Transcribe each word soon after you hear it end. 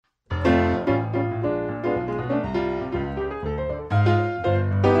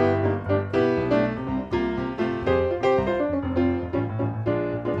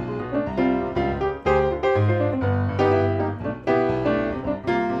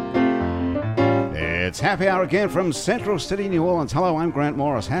It's Happy Hour again from Central City, New Orleans. Hello, I'm Grant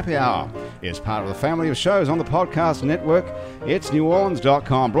Morris. Happy Hour is part of the family of shows on the podcast network. It's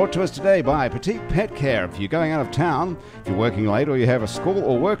neworleans.com, brought to us today by Petite Pet Care. If you're going out of town, if you're working late, or you have a school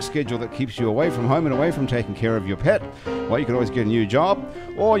or work schedule that keeps you away from home and away from taking care of your pet, well, you could always get a new job,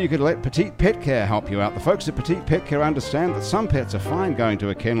 or you could let Petite Pet Care help you out. The folks at Petite Pet Care understand that some pets are fine going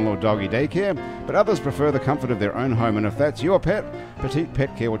to a kennel or doggy daycare, but others prefer the comfort of their own home. And if that's your pet, Petite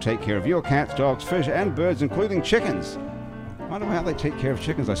Pet Care will take care of your cats, dogs, fish, and birds, including chickens. I wonder how they take care of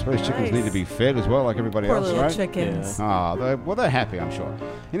chickens. I suppose chickens need to be fed as well, like everybody Poor else, little right? chickens. Yeah. They're happy, I'm sure.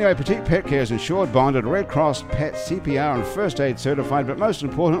 Anyway, Petite Pet Care is insured, bonded, Red Cross, Pet, CPR, and First Aid certified, but most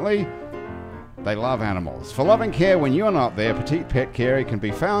importantly, they love animals. For loving care when you're not there, Petite Pet Care can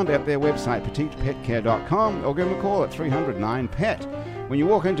be found at their website, petitepetcare.com, or give them a call at 300-9-PET. When you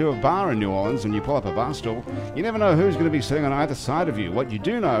walk into a bar in New Orleans and you pull up a bar stool, you never know who's going to be sitting on either side of you. What you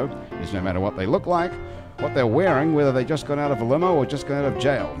do know is no matter what they look like, what they're wearing, whether they just got out of a limo or just got out of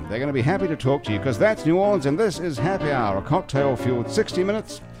jail, they're going to be happy to talk to you, because that's New Orleans, and this is Happy Hour, a cocktail-fueled 60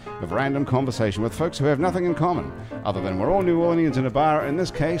 minutes of random conversation with folks who have nothing in common, other than we're all New Orleanians in a bar. In this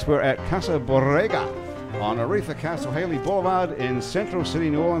case, we're at Casa Borrega on Aretha Castle Haley Boulevard in Central City,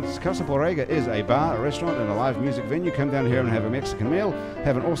 New Orleans. Casa Borrega is a bar, a restaurant, and a live music venue. Come down here and have a Mexican meal,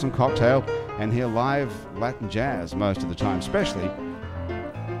 have an awesome cocktail, and hear live Latin jazz most of the time, especially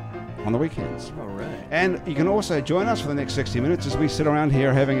on the weekends. All right. And you can also join us for the next 60 minutes as we sit around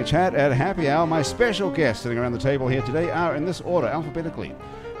here having a chat at Happy Hour. My special guests sitting around the table here today are in this order, alphabetically.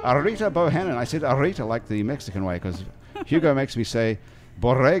 Arita Bohannon. I said Arita like the Mexican way because Hugo makes me say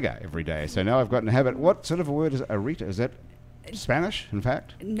Borrega every day. So now I've gotten a habit. What sort of a word is Arita? Is that Spanish, in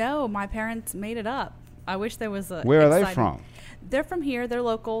fact? No, my parents made it up. I wish there was a... Where are they from? They're from here. They're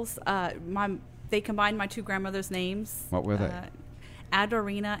locals. They combined my two grandmothers' names. What were they?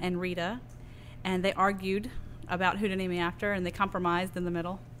 Adorina and Rita. And they argued about who to name me after, and they compromised in the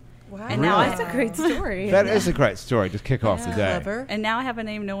middle. Wow. And now That's a great story. That is a great story to kick off the day. Clever. And now I have a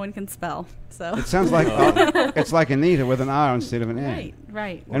name no one can spell. So It sounds like it's like Anita with an R instead of an N.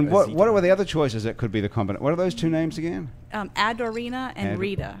 Right. And what were the other choices that could be the combination? What are those two names again? Adorina and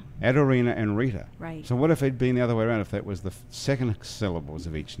Rita. Adorina and Rita. Right. So what if it'd been the other way around, if that was the second syllables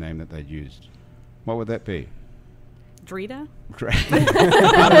of each name that they'd used? What would that be? Drita?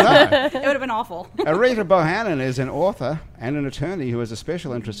 I don't know. It would have been awful. Arita Bohannon is an author and an attorney who has a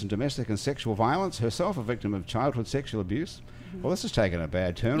special interest in domestic and sexual violence, herself a victim of childhood sexual abuse. Well, this has taken a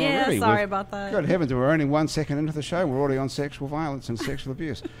bad turn Yeah, already. sorry about that. Good heavens, we're only 1 second into the show. We're already on sexual violence and sexual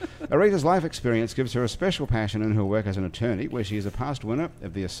abuse. Arita's life experience gives her a special passion in her work as an attorney, where she is a past winner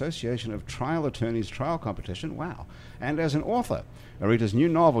of the Association of Trial Attorneys Trial Competition. Wow. And as an author, Arita's new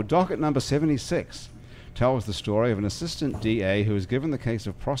novel, Docket Number 76, tells the story of an assistant DA who is given the case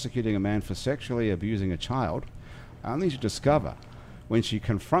of prosecuting a man for sexually abusing a child, only to discover when she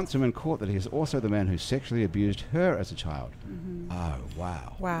confronts him in court that he is also the man who sexually abused her as a child. Mm-hmm. Oh,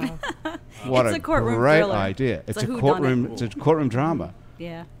 wow. Wow. What It's a a courtroom great thriller. idea. It's It's a a whodunit. courtroom drama.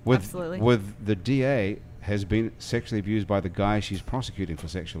 Yeah, With, absolutely. with the DA has been sexually abused by the guy she's prosecuting for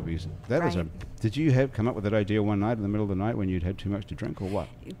sexual abuse. That was Right. Did you come up with that idea one night in the middle of the night when you'd had too much to drink, or what?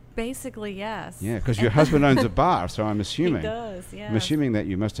 Basically, yes. Yeah, because your husband owns a bar, so I'm assuming. He does, yes. I'm assuming that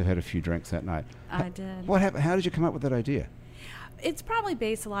you must have had a few drinks that night. I did. What happened? How did you come up with that idea? It's probably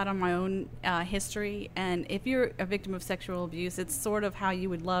based a lot on my own history, and if you're a victim of sexual abuse, it's sort of how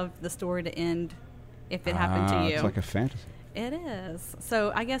you would love the story to end if it happened to you. It's like a fantasy. It is.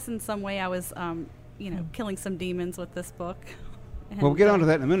 So I guess in some way I was, killing some demons with this book. Well, we'll get onto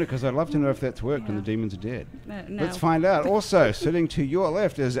that in a minute, because I'd love to know if that's worked when the demons are dead. No. Let's find out. Also, sitting to your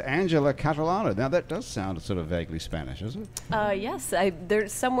left is Angela Catalano. Now, that does sound sort of vaguely Spanish, is it? Yes, they're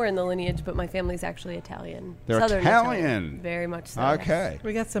somewhere in the lineage, but my family's actually Italian. They're Southern Italian. Very much so. Okay.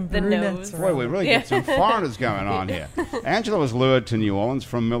 We got some The brunettes nose. Boy, we really get some foreigners going on here. Angela was lured to New Orleans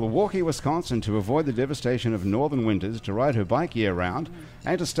from Milwaukee, Wisconsin to avoid the devastation of northern winters, to ride her bike year-round,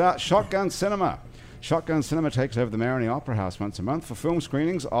 and to start Shotgun Cinema. Shotgun Cinema takes over the Marigny Opera House once a month for film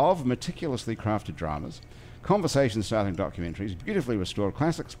screenings of meticulously crafted dramas, conversation-starting documentaries, beautifully restored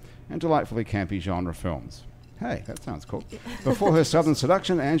classics, and delightfully campy genre films. Hey, that sounds cool. Before her Southern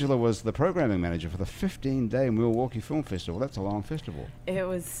Seduction, Angela was the programming manager for the 15-day Milwaukee Film Festival. That's a long festival. It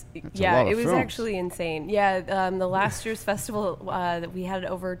was, That's a lot of it was films. actually insane. Yeah, the last year's festival, we had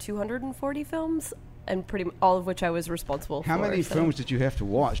over 240 films, and all of which I was responsible for. How many so. films did you have to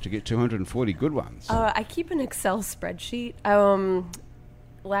watch to get 240 good ones? I keep an Excel spreadsheet.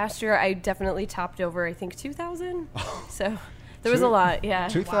 Last year, I definitely topped over, I think, 2,000. So there was a lot, yeah.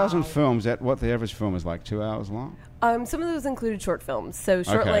 2,000 films at what the average film is like, 2 hours long? Some of those included short films. So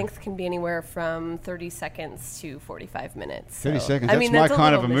short Okay. length can be anywhere from 30 seconds to 45 minutes. 30 So, seconds. I That's mean, my a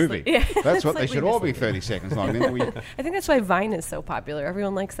kind of a little movie. Yeah, That's what they slightly should all be misleading. 30 seconds long. Then we, I think that's why Vine is so popular.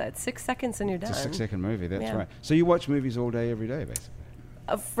 Everyone likes that. 6 seconds and you're done. it's a 6-second movie. That's Yeah. right. So you watch movies all day, every day, basically.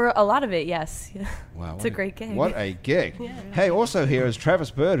 For a lot of it, yes. Wow, It's what a great gig. What a gig! Yeah. Hey, also here is Travis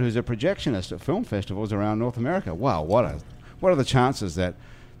Bird, who's a projectionist at film festivals around North America. Wow, what are the chances that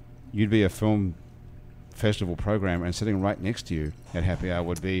you'd be a film festival programmer and sitting right next to you at Happy Hour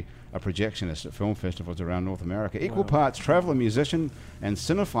would be a projectionist at film festivals around North America? Equal parts traveler, musician, and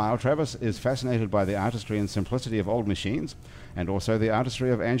cinephile, Travis is fascinated by the artistry and simplicity of old machines, and also the artistry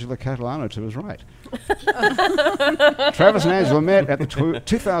of Angela Catalano to his right. Travis and Angela met at the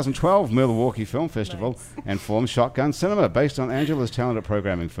 2012 Milwaukee Film Festival and formed Shotgun Cinema. Based on Angela's talent at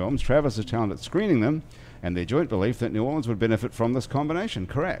programming films, Travis' talent at screening them, and their joint belief that New Orleans would benefit from this combination.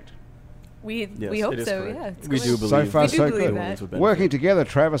 Correct. We Yes, hope it is so, correct. yeah. It's We going- do believe So far, We do so believe good. that. Working together,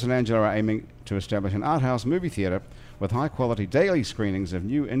 Travis and Angela are aiming to establish an art house movie theatre with high-quality daily screenings of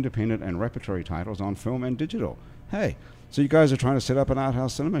new independent and repertory titles on film and digital. Hey, so you guys are trying to set up an art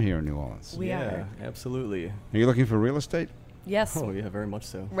house cinema here in New Orleans. We yeah, are. absolutely. Are you looking for real estate? Yes, Oh, yeah, very much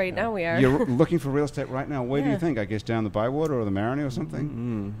so. right Yeah. now we are. You're looking for real estate right now. Where do you Yeah. think? I guess down the Bywater or the Marigny or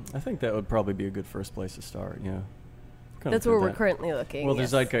something? I think that would probably be a good first place to start, yeah. Kind That's of where did we're that. currently looking. Well,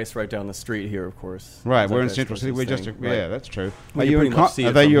 there's yes. Zeitgeist right down the street here, of course. Right, we're in Zeitgeist Central City. does We're this just thing, yeah, right. that's true. Well, Are you you pretty much see are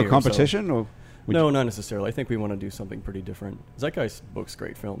it they from your here, so- competition or? would No, you- not necessarily. I think we want to do something pretty different. Zeitgeist books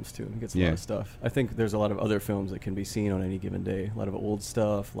great films, too. He gets a Yeah. lot of stuff. I think there's a lot of other films that can be seen on any given day. A lot of old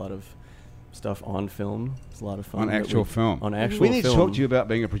stuff, a lot of stuff on film. It's a lot of fun. On that actual film. On actual We need film. to talk to you about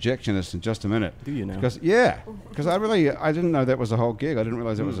being a projectionist in just a minute. Do you now? Because I didn't know that was a whole gig. I didn't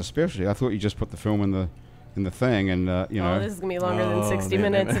realize it was a specialty. I thought you just put the film in the thing, and you know. Oh, this is going to be longer than Oh, 60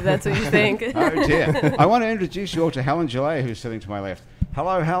 man, minutes man. if that's what you think. Oh dear! I want to introduce you all to Helen Gillet, who's sitting to my left.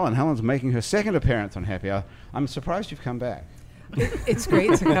 Hello, Helen. Helen's making her second appearance on Happy Hour. I'm surprised you've come back. It's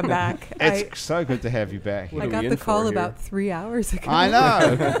great to come back. It's so good to have you back. What I are got we the in for call here? about 3 hours ago. I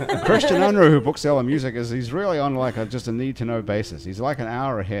know. Christian Unruh, who books Ella Music, he's really on like just a need-to-know basis. He's like an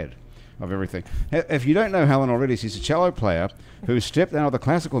hour ahead of everything. If you don't know Helen already, she's a cello player who stepped out of the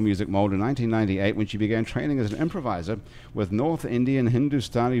classical music mold in 1998 when she began training as an improviser with North Indian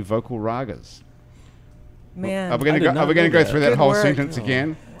Hindustani vocal ragas. Man. Are we going I to did not go know through that. that Good whole work. sentence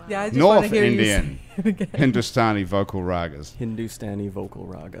again? Yeah, I just want to North hear Indian you say it again. Hindustani vocal ragas. Hindustani vocal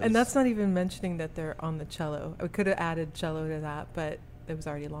ragas. And that's not even mentioning that they're on the cello. I could have added cello to that, but it was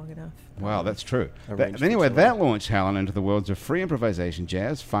already long enough. Wow, that's true. Arranged for Anyway, cello. that launched Helen into the worlds of free improvisation,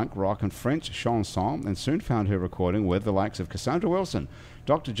 jazz, funk, rock, and French chanson, and soon found her recording with the likes of Cassandra Wilson,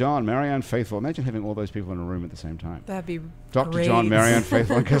 Dr. John, Marianne Faithfull. Imagine having all those people in a room at the same time. That'd be Dr. great. John, Marianne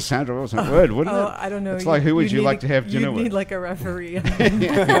Faithfull, and Cassandra Wilson. Word, wouldn't Oh, it? I don't know. It's like, who would you need like to have dinner you'd with? need like a referee. You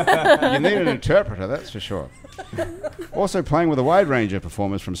need an interpreter, that's for sure. Also playing with a wide range of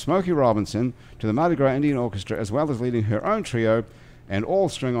performers from Smokey Robinson to the Mardi Gras Indian Orchestra, as well as leading her own trio and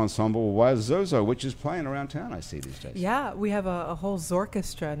all-string ensemble Wazozo, which is playing around town, I see these days. Yeah, we have a whole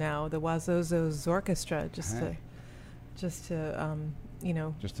Zorchestra now, the Wazozo Zorchestra, just Hey. to you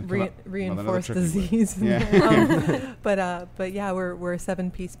know, Just to come up with another reinforce the tricky word. Z's. Yeah. But yeah, we're a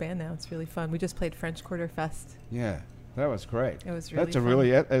 7-piece band now. It's really fun. We just played French Quarter Fest. Yeah, that was great. It was really That's a fun.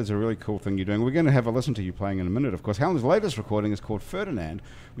 really that is a really cool thing you're doing. We're going to have a listen to you playing in a minute. Of course, Helen's latest recording is called Ferdinand,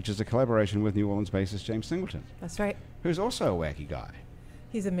 which is a collaboration with New Orleans bassist James Singleton, That's right. who's also a wacky guy.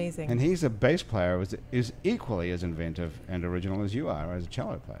 He's amazing. And he's a bass player who is equally as inventive and original as you are as a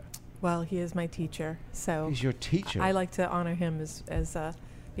cello player. Well, he is my teacher, so He's your teacher. I like to honor him as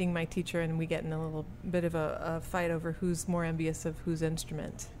being my teacher, and we get in a little bit of a fight over who's more envious of whose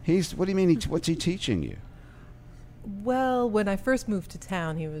instrument. What do you mean? What's he teaching you? Well, when I first moved to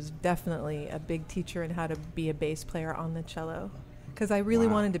town, he was definitely a big teacher in how to be a bass player on the cello, because I really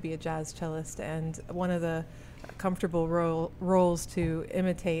Wow. wanted to be a jazz cellist, and one of the comfortable roles to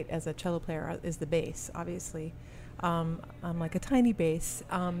imitate as a cello player is the bass, obviously. I'm like a tiny bass,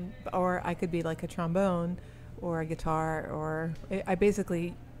 or I could be like a trombone or a guitar, or I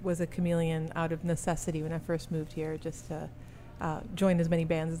basically was a chameleon out of necessity when I first moved here, just to join as many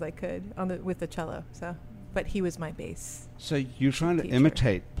bands as I could with the cello. So, but he was my bass. So you're trying to Teacher.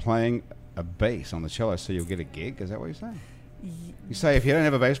 imitate playing a bass on the cello so you'll get a gig? Is that what you're saying? You say if you don't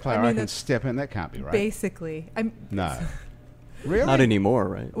have a bass player, I, mean, can that's step in. That can't be right. Basically, I'm No. Really? Not anymore,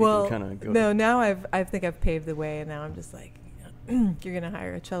 right? You well. can kinda go No, now I think I've paved the way, and now I'm just like, you're going to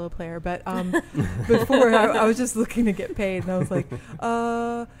hire a cello player. But before, I was just looking to get paid. And I was like,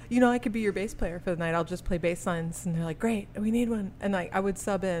 I could be your bass player for the night. I'll just play bass lines. And they're like, great, we need one. And I would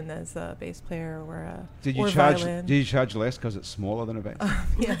sub in as a bass player or a violin. Did you charge less because it's smaller than a bass?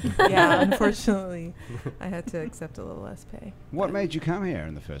 Yeah, unfortunately, I had to accept a little less pay. What made you come here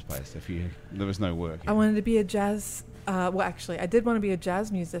in the first place if there was no work? I wanted to be a jazz. Actually, I did want to be a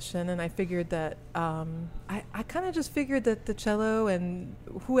jazz musician, and I figured that I kind of just figured that the cello and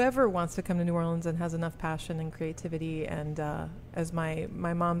whoever wants to come to New Orleans and has enough passion and creativity, and as my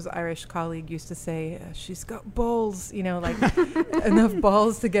mom's Irish colleague used to say, she's got balls, like enough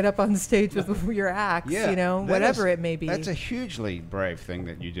balls to get up on stage with your axe, whatever it may be. That's a hugely brave thing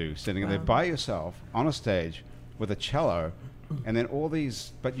that you do, sitting there by yourself on a stage with a cello, and then all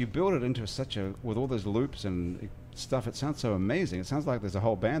these, but you build it into with all those loops and stuff. It sounds so amazing. It sounds like there's a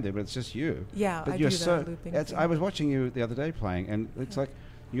whole band there, but it's just you. Yeah, but I you're do that looping thing. I was watching you the other day playing, and it's like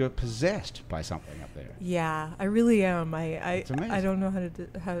you're possessed by something up there. Yeah, I really am. It's amazing. I don't know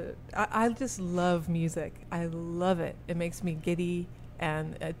I just love music. I love it. It makes me giddy,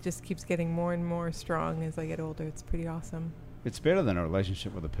 and it just keeps getting more and more strong as I get older. It's pretty awesome. It's better than a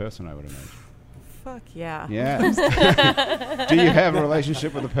relationship with a person, I would imagine. Fuck yeah. Yeah. Do you have a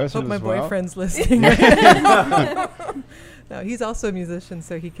relationship with a person Hope as my well? boyfriend's listening. No, he's also a musician,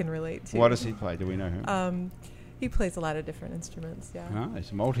 so he can relate too. What does he play? Do we know him? He plays a lot of different instruments, yeah. Ah, he's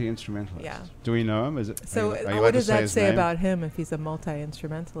a multi-instrumentalist. Yeah. Do we know him? Are you What allowed to does that his say name? about him if he's a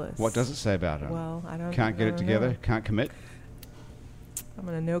multi-instrumentalist? What does it say about him? Well, I don't Can't get I it don't together? know. Can't commit? I'm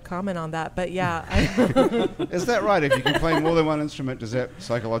going to no comment on that, but yeah. Is that right? If you can play more than one instrument, does that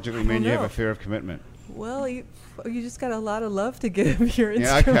psychologically mean you have a fear of commitment? Well, you just got a lot of love to give your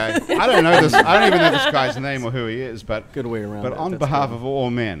Yeah, instrument. okay. I don't know this. I don't even know this guy's name or who he is, but Good way around But it. on That's behalf good. of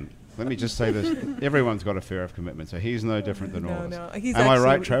all men, let me just say this: everyone's got a fear of commitment, so he's no different than all of us. No. He's Am I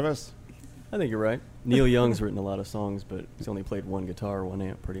right, actually- Travis? I think you're right. Neil Young's written a lot of songs, but he's only played one guitar, one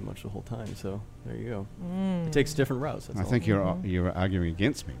amp pretty much the whole time. So there you go. It takes different routes. That's I all. think you're arguing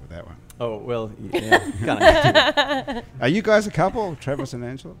against me with that one. Oh well, yeah, kind of. Are you guys a couple, Travis and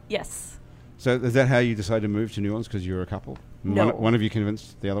Angela? Yes. So is that how you decided to move to New Orleans, because you're a couple? No. One of you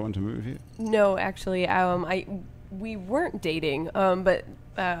convinced the other one to move here? No, actually, we weren't dating, but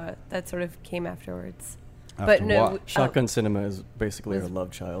that sort of came afterwards. After but no, what? Shotgun Cinema is basically was- our love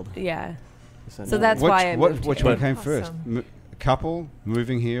child. Yeah. essentially. So that's why I moved Which here. one came first? Awesome. Couple,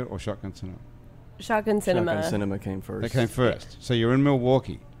 moving here, or Shotgun Cinema? Shotgun Cinema. Shotgun Cinema came first. They came first. So you're in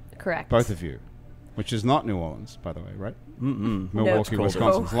Milwaukee, Correct. both of you, which is not New Orleans, by the way, right? Mm-mm. Milwaukee, colder.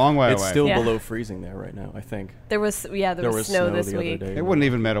 Wisconsin. It's a long way It's away. still Yeah. below freezing there right now, I think. There was snow this the week. other day. It wouldn't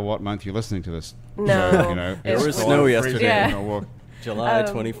even matter what month you're listening to this. No. show, you know. There It's was still snow freezing yesterday. in Yeah. Milwaukee. July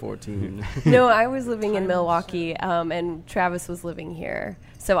 2014. No, I was living in Milwaukee, and Travis was living here.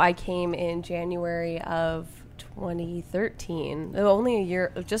 So I came in January of 2013. Only a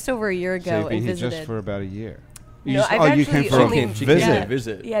year, just over a year So ago, you've been and here visited. just for about a year. No, I've you actually came for only- a She visit. came Yeah. to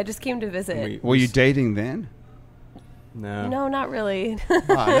visit. Yeah, I just came to visit. And Were you dating then? No. No, not really.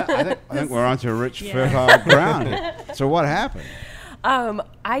 I think we're onto a rich, Yeah. fertile ground here. So what happened?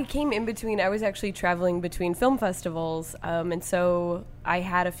 I came in between. I was actually traveling between film festivals, and so I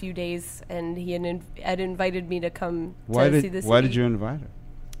had a few days, and he had invited me to come to see the city. Why did you invite her?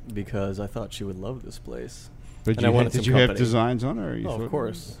 Because I thought she would love this place. But And I wanted did some you have company. designs on her? Or you Oh, of thought-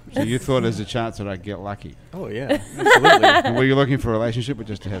 course. So you thought there's a chance that I'd get lucky. Oh, yeah. Absolutely. And were you looking for a relationship or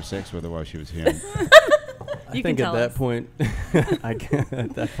just to have sex with her while she was here? I You think can at tell that us. point,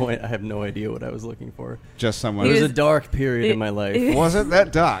 at that point, I have no idea what I was looking for. Just someone. It was was- a dark period in my life. Was it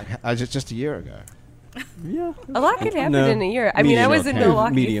that dark? Just a year ago. Yeah. A lot could happen No. in a year. I mean, I Medium was in okay.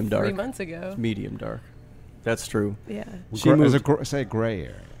 Milwaukee Medium 3 dark. months ago. Medium dark. That's true. Yeah. She As moved- say a gray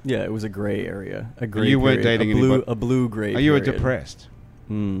area. Yeah, it was a gray area. A gray You weren't period. dating a blue, anybody- a blue-gray Are you period. depressed?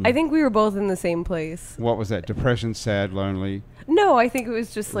 Mm. I think we were both in the same place. What was that? Depression, sad, lonely. No, I think it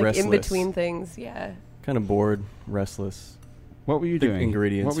was just like in Restless. between things. Yeah. Kind of bored, restless. What were you The doing?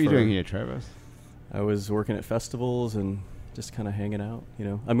 ingredients What were you for- doing here, Travis? I was working at festivals and just kind of hanging out, you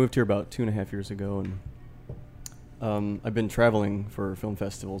know. I moved here about 2.5 years ago, and I've been traveling for film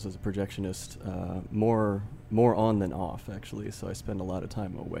festivals as a projectionist, more on than off, actually. So I spend a lot of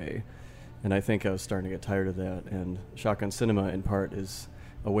time away, and I think I was starting to get tired of that. And Shotgun Cinema, in part, is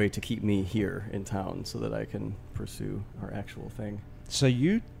a way to keep me here in town so that I can pursue our actual thing. So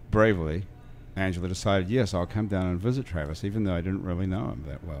you bravely, Angela, decided, yes, I'll come down and visit Travis, even though I didn't really know him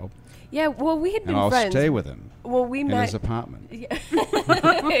that well. Yeah, well, we had been And I'll friends. stay with him Well, we in met. his apartment Yeah.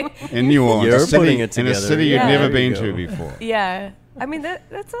 in New Orleans. You're a city, putting it in a together. city you'd Yeah. never There you been to go. before. Yeah. I mean,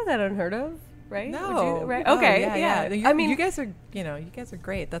 that's not that unheard of. right? No. Right? Oh, Okay. yeah. I mean, you guys are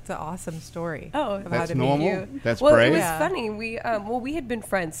great. That's an awesome story. Oh, of how that's to meet normal. you. That's well, brave. it was Yeah. funny. We had been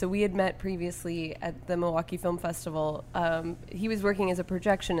friends, so we had met previously at the Milwaukee Film Festival. He was working as a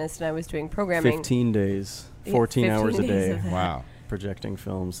projectionist, and I was doing programming. 15 days, Yeah, 14 hours a 15 days day, of that. Wow. projecting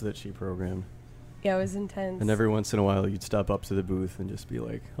films that she programmed. Yeah, it was intense. And every once in a while, you'd stop up to the booth and just be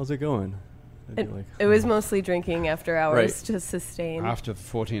like, "How's it going?" I'd be like, It was mostly drinking after hours Right. to sustain. After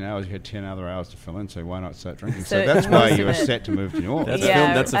 14 hours, you had 10 other hours to fill in, so why not start drinking? So So that's most why of you were it- set to move to New Orleans. That's,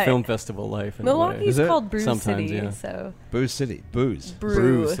 Yeah, that's a I- film festival life. In a way. Milwaukee's Is it? called Brew Sometimes, City, yeah. so Booze City. Booze.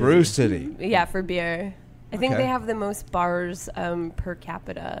 Brew. Brew City. Yeah, for beer. I think Okay. they have the most bars per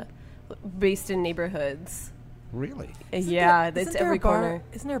capita, based in neighborhoods. Really? Yeah, Isn't it's there every a bar- corner.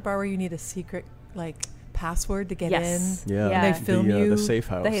 Isn't there a bar where you need a secret password to get Yes. in? Yeah, Yeah. They film the, you. the safe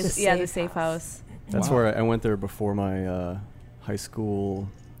house. The safe safe house. That's Wow. where I went there before my high school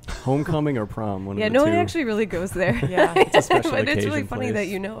homecoming or prom. One Yeah, of the no two. one actually really goes there. Yeah. It's a special but it's really occasion funny place. that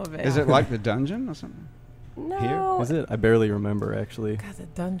you know of it. Is it like the dungeon or something? No. Is it? I barely remember actually. God, the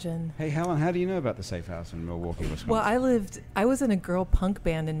dungeon. Hey, Helen, how do you know about the safe house in Milwaukee, Wisconsin? Well, I was in a girl punk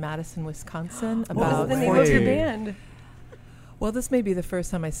band in Madison, Wisconsin. What about was the name 14 of your Hey. band? Well, this may be the first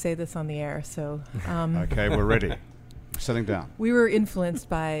time I say this on the air, so Okay, we're ready. Sitting down. we were influenced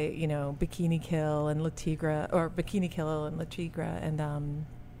by Bikini Kill and La Tigra, and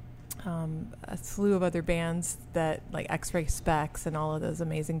a slew of other bands that like X-Ray Specs and all of those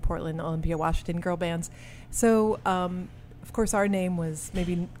amazing Portland, Olympia, Washington girl bands. So of course our name was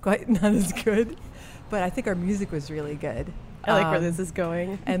maybe quite not as good, but I think our music was really good. I like where this is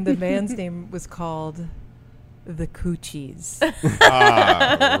going. And the band's name was called The Coochies.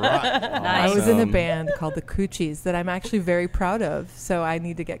 Right. I was in a Awesome. band called The Coochies that I'm actually very proud of. So I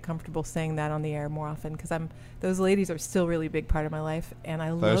need to get comfortable saying that on the air more often because those ladies are still a really big part of my life, and I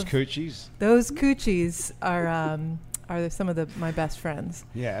Those love coochies? those Coochies are some of my best friends.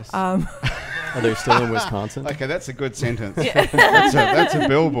 Yes. Are they still in Wisconsin? Okay, that's a good sentence. That's a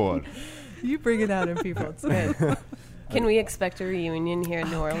billboard. You bring it out in people. It's good. Can we expect a reunion here in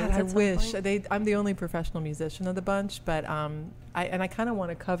New Orleans? God, I at some wish point? I'm the only professional musician of the bunch, but I kind of want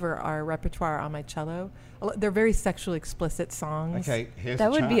to cover our repertoire on my cello. They're very sexually explicit songs. Okay, here's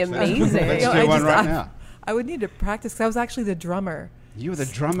That the would be chance. amazing. Let's You know, do I one just- right I- now. I would need to practice because I was actually the drummer. You were the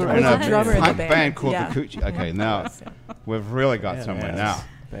drummer I in was a the drummer in the punk band. band called Yeah. the Coochie. Okay, now we've really got somewhere now.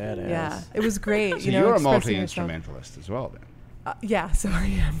 Badass. Yeah, it was great. So you know, you're a expressing multi-instrumentalist as well then. yeah, so I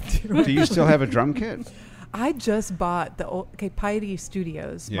am too. Do you still have a drum kit? I just bought the old Piety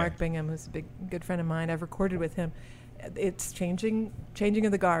Studios. Yeah. Mark Bingham, who's a good friend of mine. I've recorded with him. It's changing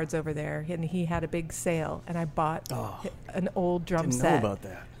of the guards over there, and he had a big sale, and I bought an old drum Didn't set. know about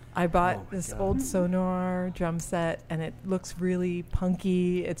that. I bought Oh my this God. old Sonor drum set, and it looks really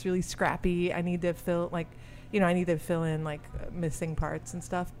punky. It's really scrappy. I need to fill in like missing parts and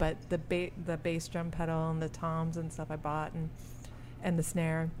stuff. But the bass drum pedal and the toms and stuff I bought, and the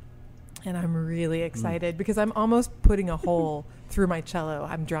snare, and I'm really excited because I'm almost putting a hole through my cello.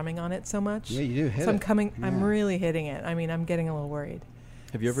 I'm drumming on it so much. Yeah, you do hit So it. I'm Yeah. really hitting it. I mean, I'm getting a little worried.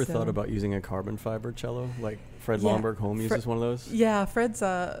 Have you ever So- thought about using a carbon fiber cello? Like Fred Yeah. Lomberg Home uses one of those? Yeah, Fred's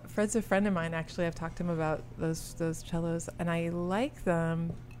a friend of mine. Actually, I've talked to him about those cellos, and I like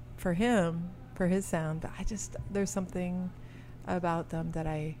them for his sound. But there's something about them that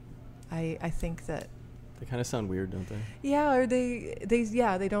I think that They kind of sound weird, don't they? or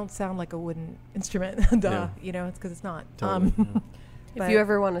they don't sound like a wooden instrument. Duh, Yeah. it's because it's not. Totally, yeah. If But- you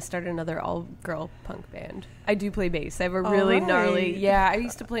ever want to start another all-girl punk band, I do play bass. I have a really All gnarly. right. Yeah, I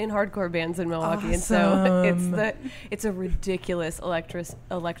used to play in hardcore bands in Milwaukee, and so Awesome. it's a ridiculous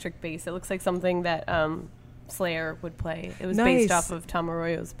electric bass. It looks like something that Slayer would play. It was based Nice. off of Tom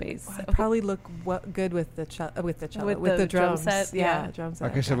Arroyo's bass. I so. probably look good with the cello, with the the drum drums. set, yeah. drum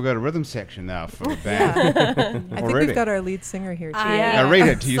set. Okay, so we've got a rhythm section now for the Yeah. band. I think Already. we've got our lead singer here too. Yeah. Now,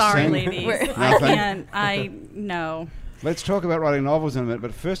 Rita, do you Sorry, sing? ladies. I Nothing? can't. No. Let's talk about writing novels in a minute,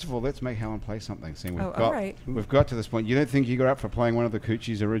 but first of all, let's make Helen play something. Seeing all right. we've got to this point. You don't think you got up for playing one of the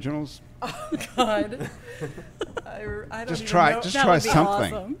Coochies originals? God. I don't Just even try, know. just That try would be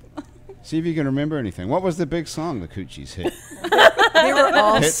something. awesome. See if you can remember anything. What was the big song the Coochies hit? They were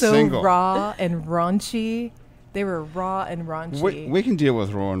all Hit so single. raw and raunchy. They were raw and raunchy. we can deal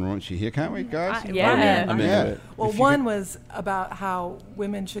with raw and raunchy here, can't we, guys? Yeah. I'm Yeah. into it. well, If you one could- was about how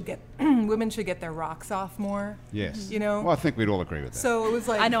women should get their rocks off more. Yes. You know? Well, I think we'd all agree with that. So it was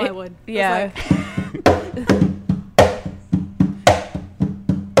like I know I would. it was Yeah. like,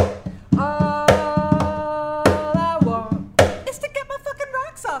 all I want is to get my fucking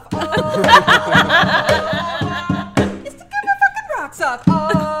rocks off. All I want is to get my fucking rocks off.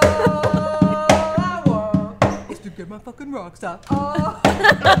 All I'm rock star. Oh.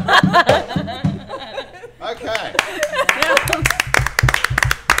 Okay.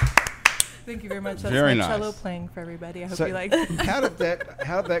 Thank you very much. That's Very my nice. cello playing for everybody. I hope So you like it. how did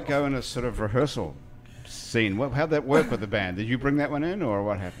that go in a sort of rehearsal scene? How'd that work with the band? Did you bring that one in, or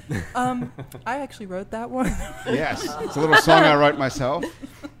what happened? I actually wrote that one. Yes, it's a little song I wrote myself.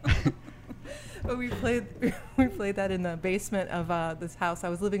 But we played that in the basement of this house. I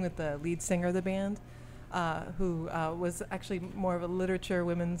was living with the lead singer of the band, who was actually more of a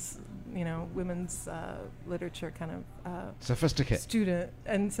women's literature kind of Sophisticate. student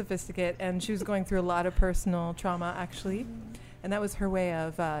and sophisticate, and she was going through a lot of personal trauma actually, and that was her way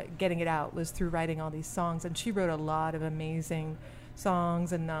of getting it out, was through writing all these songs. And she wrote a lot of amazing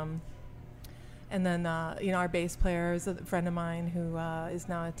songs, and then our bass player is a friend of mine who is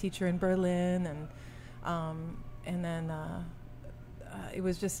now a teacher in Berlin, and then it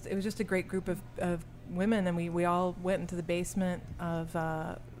was just a great group of women, and we all went into the basement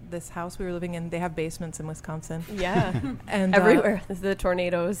of this house we were living in. They have basements in Wisconsin. Yeah. And everywhere. The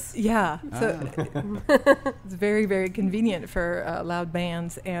tornadoes. Yeah. So it's very, very convenient for loud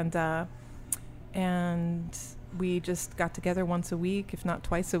bands, and we just got together once a week, if not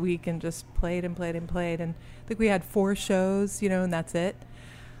twice a week, and just played and played and played. And I think we had 4 shows, and that's it.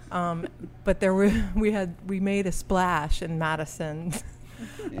 But we made a splash in Madison.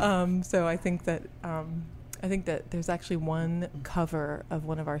 So I think that there's actually one cover of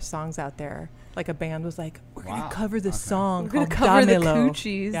one of our songs out there. Like a band was like, "We're gonna cover this song. We're gonna called cover the Damelo."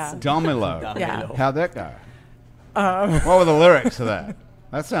 Coochies. Yeah. Domino. Yeah. How'd that go? What were the lyrics of that?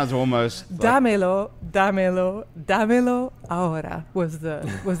 That sounds almost like Damelo, damelo, damelo ahora was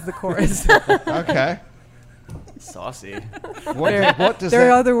the chorus. okay. Saucy. What does There are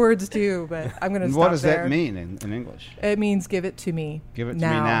that? other words too, but I'm going to stop What does there. that mean in English? It means give it to me. Give it to me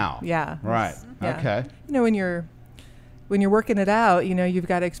now. Yeah. Right. Yeah. Okay. When you're working it out, you've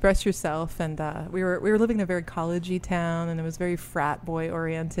got to express yourself. And we were living in a very collegey town, and it was very frat boy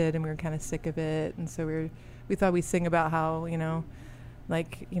oriented, and we were kind of sick of it. And so we thought we'd sing about how we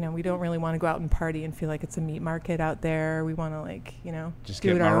don't really want to go out and party and feel like it's a meat market out there. We want to Just do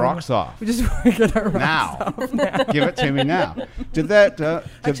get it my our rocks own. off. We just want to get our rocks Now. off now. Give it to me now. Did that?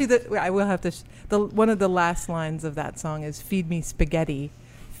 Actually, I will have to. One of the last lines of that song is "Feed me spaghetti,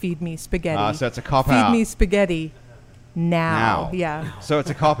 feed me spaghetti." So it's a cop Feed out. me spaghetti now. Now. Yeah. So it's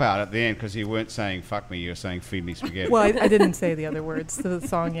a cop out at the end because you weren't saying "fuck me," you were saying "feed me spaghetti." Well, I didn't say the other words to the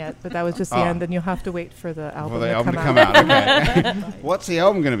song yet, but that was just the Oh. end, and you'll have to wait for the album, For the to, album come to come out. Okay. What's the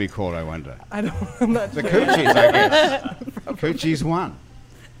album going to be called? I wonder. I'm not The sure. Coochies, I guess. Coochies 1.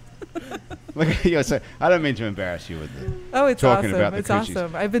 Look at you. So I don't mean to embarrass you with the. Oh, it's talking awesome. about the It's Coochies.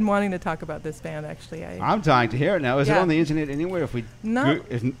 awesome. I've been wanting to talk about this band, actually. I'm dying to hear it now. Is it Yeah. on the internet anywhere? If we, No.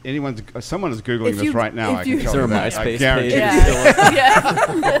 if someone is googling If this you- right now, if I you- can Is tell there a you that. I MySpace guarantee page? you.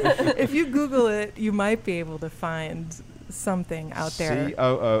 Yeah. If you Google it, you might be able to find something out there.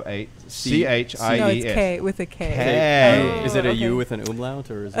 COO8CHIES. No, it's K with a K. Hey. Oh, Is it a okay. U with an umlaut,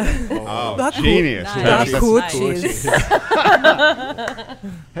 or is it? Oh, That's cool. genius. Nice. That's That's- cool. Nice. Jeez.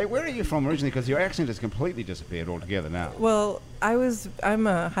 Hey, where are you from originally? Because your accent has completely disappeared altogether now. Well, I'm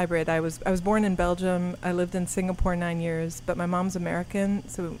a hybrid. I was born in Belgium. I lived in Singapore 9 years, but my mom's American,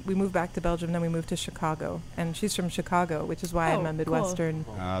 so we moved back to Belgium. Then we moved to Chicago, and she's from Chicago, which is why Oh, I'm a cool. Midwestern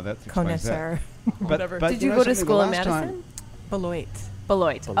That explains that. connoisseur. But Did you know go to something, school the in last time- Madison? Beloit.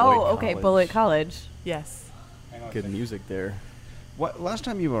 Beloit. Beloit Oh, okay. College. Beloit College. Yes. Hang on a Good second. music there. Last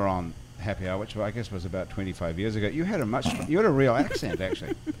time you were on Happy Hour, which I guess was about 25 years ago, you had a real accent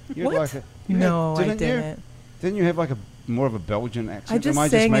actually. You had What? you No, I had- didn't. Didn't you have like more of a Belgian accent? I just Am I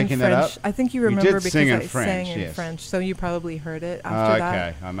sang just making in that French. up? I think you You remember did because sing in I French, sang in yes. French, so you probably heard it Oh, after okay,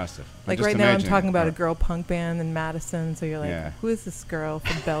 that. I must have. Like just right now, I'm imagining talking it. about a Right. girl punk band in Madison, so you're like, Yeah. who is this girl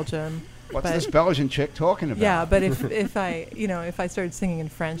from Belgium? What's but- this Belgian chick talking about? Yeah, but if I started singing in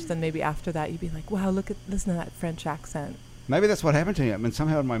French, then maybe after that you'd be like, wow, listen to that French accent. Maybe that's what happened to you. I mean,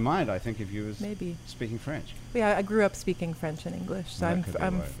 somehow in my mind, I think of you as Maybe. speaking French. But yeah, I grew up speaking French and English, so That could be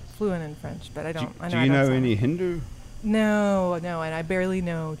I'm why it is. fluent in French, but I don't. I Do know you I don't know sound- any Hindu? No, and I barely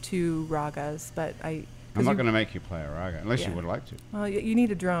know 2 ragas, but I. 'cause I'm not you- going to make you play a raga unless you Yeah. would like to. Well, you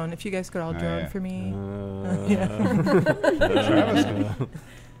need a drone. If you guys could all Oh, drone yeah. for me.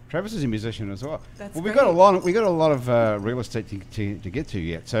 Travis is a musician as well. That's Well, great. we got a lot of real estate to get to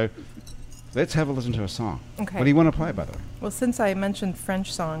yet. So let's have a listen to a song. Okay. What do you want to play, by the way? Well, since I mentioned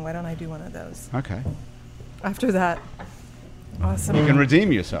French song, why don't I do one of those? Okay. After that, awesome. You can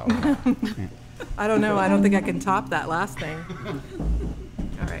redeem yourself. I don't know. I don't think I can top that last thing.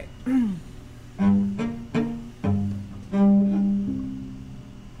 All right.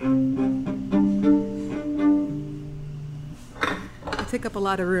 up a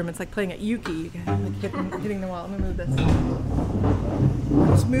lot of room. It's like playing at Yuki. You get, like hitting the wall. Let me move this.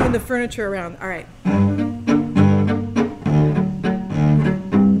 Just moving the furniture around. All right.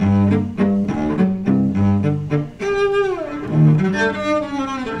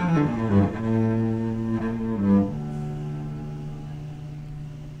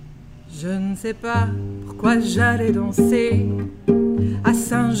 Je ne sais pas pourquoi j'allais danser à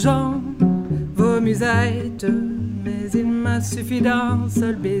Saint-Jean, vos musettes, mais il m'a suffi d'un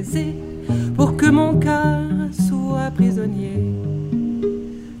seul baiser pour que mon cœur soit prisonnier.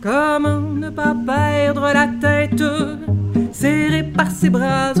 Comment ne pas perdre la tête, serré par ses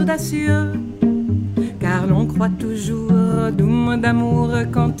bras audacieux, car l'on croit toujours doux mots d'amour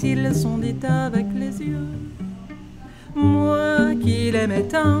quand ils sont dits avec les yeux. Moi qui l'aimais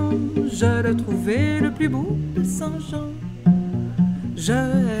tant, je le trouvais le plus beau de Saint-Jean. Je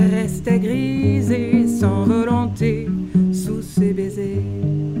restais grisée sans volonté sous ses baisers.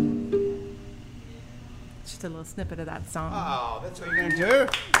 Just a little snippet of that song. Oh, that's what you're going to do?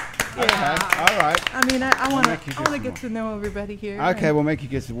 Yeah. Okay, all right. I mean, I want make you to do get to know everybody here. Okay, we'll make you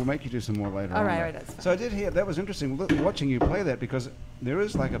do some more later. All on. right, that's fine. So I did hear that was interesting watching you play that, because there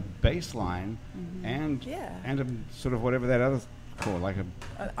is like a bass line and a sort of whatever that other called, like an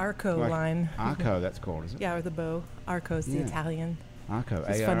arco like line. Arco, that's called, is it? Yeah, or the bow. Arco's the Italian. Arco,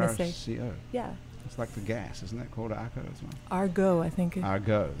 It's fun to say. A-R-C-O. Yeah. It's like the gas, isn't that called Arco as well? Argo, I think.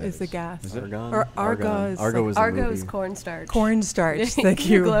 Argo. Is the gas. Is it? Argon. Or Argo is Argo like was a Argo movie. is cornstarch. cornstarch. Thank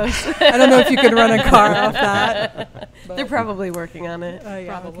you. Close. I don't know if you can run a car off that. They're probably working on it.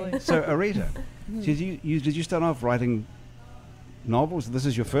 Yeah, probably. okay. So, Arita, did you start off writing novels? This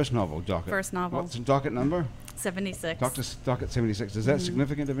is your first novel, Docket. First novel. What's the docket number? 76. Docket 76. Is that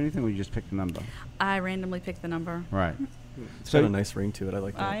significant of anything, or you just picked the number? I randomly picked the number. Right. It's got a nice ring to it. I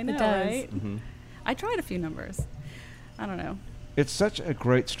like that. I know, does. right? Mm-hmm. I tried a few numbers. I don't know. It's such a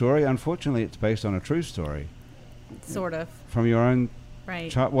great story. Unfortunately, it's based on a true story Sort of. from your own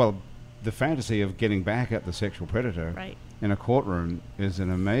Right. well, the fantasy of getting back at the sexual predator Right. in a courtroom is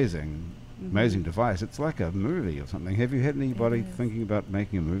an amazing device. It's like a movie or something. Have you had anybody thinking about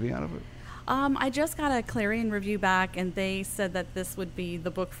making a movie out of it? I just got a Clarion review back, and they said that this would be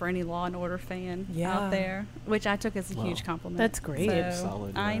the book for any Law and Order fan out there, which I took as a huge compliment. That's great. So,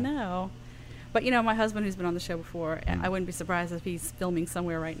 Solid, I yeah. know. But, my husband, who's been on the show before, I wouldn't be surprised if he's filming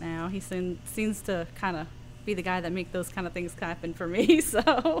somewhere right now. He seems to kind of be the guy that make those kind of things happen for me,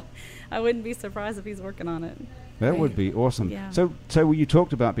 so I wouldn't be surprised if he's working on it. That would be awesome. Yeah. So you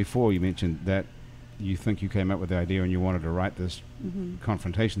talked about before, you mentioned that you think you came up with the idea and you wanted to write this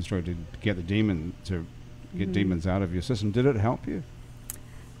confrontation story to get the demon, to get demons out of your system. Did it help you?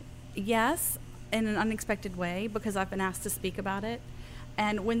 Yes, in an unexpected way, because I've been asked to speak about it.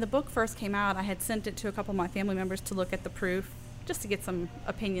 And when the book first came out, I had sent it to a couple of my family members to look at the proof, just to get some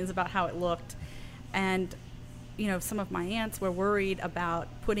opinions about how it looked. And, some of my aunts were worried about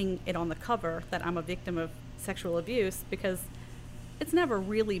putting it on the cover that I'm a victim of sexual abuse, because it's never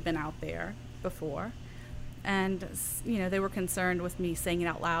really been out there before. And, they were concerned with me saying it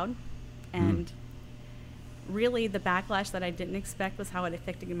out loud. And really the backlash that I didn't expect was how it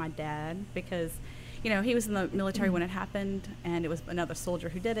affected my dad, because he was in the military when it happened, and it was another soldier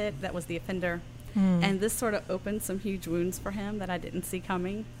who did it that was the offender. And this sort of opened some huge wounds for him that I didn't see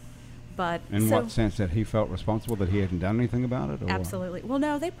coming. But in what sense? That he felt responsible, that he hadn't done anything about it? Or absolutely. Well,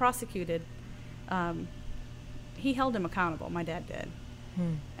 no, they prosecuted. He held him accountable. My dad did.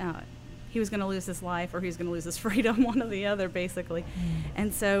 He was going to lose his life, or he was going to lose his freedom, one or the other, basically.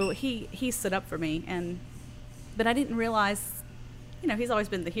 And so he stood up for me. But I didn't realize, he's always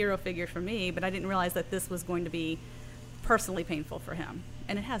been the hero figure for me, but I didn't realize that this was going to be personally painful for him.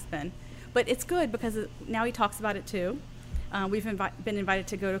 And it has been. But it's good, because now he talks about it too. We've been invited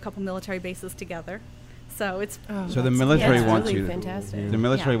to go to a couple military bases together. So it's so the military wants really you. Fantastic. The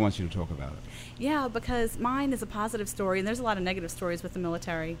military wants you to talk about it. Yeah, because mine is a positive story, and there's a lot of negative stories with the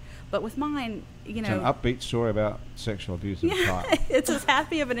military. But with mine, It's an upbeat story about sexual abuse of a child. It's as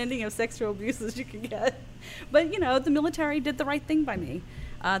happy of an ending of sexual abuse as you can get. But the military did the right thing by me.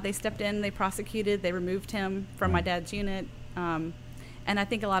 They stepped in, they prosecuted, they removed him from my dad's unit. And I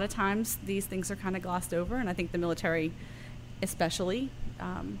think a lot of times these things are kind of glossed over, and I think the military especially,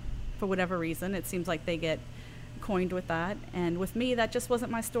 for whatever reason, it seems like they get coined with that. And with me, that just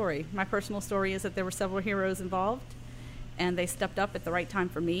wasn't my story. My personal story is that there were several heroes involved, and they stepped up at the right time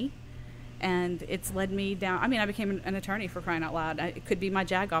for me. And it's led me down. I became an attorney, for crying out loud. It could be my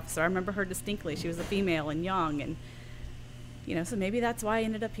JAG officer. I remember her distinctly. She was a female and young, and so maybe that's why I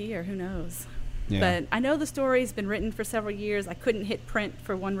ended up here. Who knows? But I know the story's been written for several years. I couldn't hit print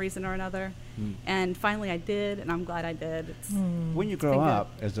for one reason or another. And finally I did, and I'm glad I did. When you grow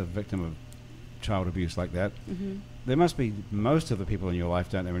up as a victim of child abuse like that, there must be most of the people in your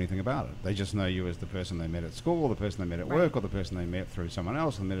life don't know anything about it. They just know you as the person they met at school, or the person they met at work, or the person they met through someone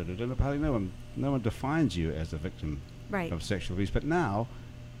else and met at a dinner party. No one defines you as a victim of sexual abuse. But now,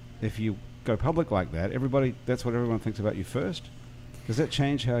 if you go public like that, that's what everyone thinks about you first. Does that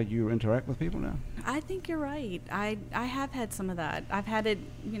change how you interact with people now? I think you're right. I have had some of that. I've had it,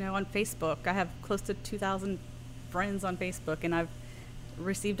 on Facebook. I have close to 2,000 friends on Facebook, and I've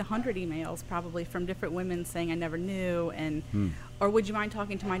received 100 emails probably from different women saying I never knew, and or would you mind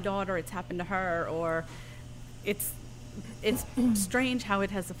talking to my daughter? It's happened to her. Or it's strange how it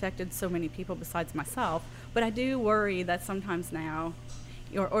has affected so many people besides myself. But I do worry that sometimes now,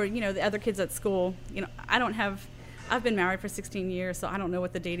 or the other kids at school, I've been married for 16 years, so I don't know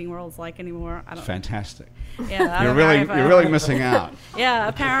what the dating world's like anymore. Fantastic. Yeah, you're really missing out. Yeah,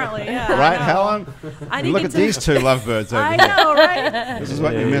 apparently. Yeah. Right, Helen? Look at these two lovebirds over here. I know, right? This is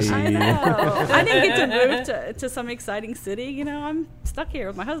what you're missing. I know. I didn't get to move to some exciting city. I'm stuck here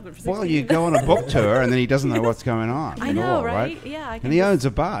with my husband for 16 years. Well, you go on a book tour, and then he doesn't know what's going on. I know, all, right? Yeah. And he owns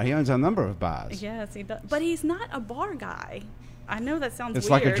a bar. He owns a number of bars. Yes, he does. But he's not a bar guy. I know that sounds weird. It's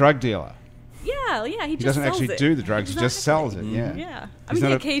like a drug dealer. Yeah, he doesn't actually do the drugs. He just sells it. Yeah. Yeah. I mean,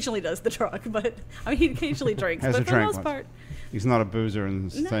 he occasionally does the drug, but he occasionally drinks. But for the most part, he's not a boozer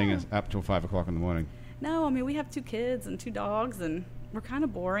and staying up till 5 o'clock in the morning. No, I mean, we have 2 kids and 2 dogs, and we're kind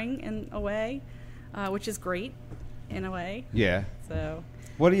of boring in a way, which is great in a way. Yeah. So.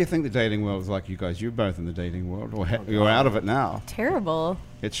 What do you think the dating world is like, you guys? You're both in the dating world, or you're out of it now. Terrible.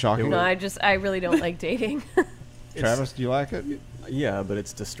 It's shocking. No, I really don't like dating. Travis, do you like it? Yeah, but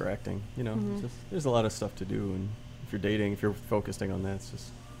it's distracting. It's just, there's a lot of stuff to do, and if you're dating, if you're focusing on that, it's just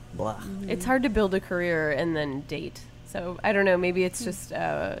blah. It's hard to build a career and then date. So I don't know. Maybe it's just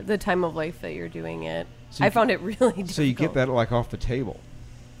the time of life that you're doing it. So I found it really difficult. So you get that off the table.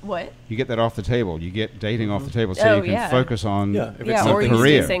 What? You get that off the table. You get dating off the table, so you can focus on or you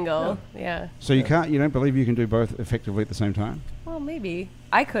career. stay single. Yeah. So you don't believe you can do both effectively at the same time? Well, maybe.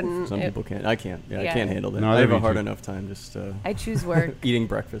 I couldn't. Some people can't. I can't. Yeah, I can't handle that. No, I have a hard enough time just I choose work. eating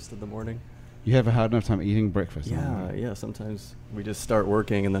breakfast in the morning. You have a hard enough time eating breakfast in the morning? Yeah. Sometimes we just start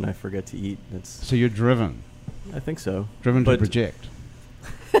working and then I forget to eat. So you're driven? I think so. Driven to project?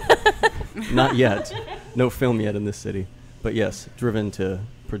 Not yet. No film yet in this city. But yes, driven to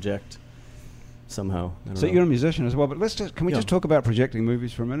project somehow. So you're a musician as well, but can we just talk about projecting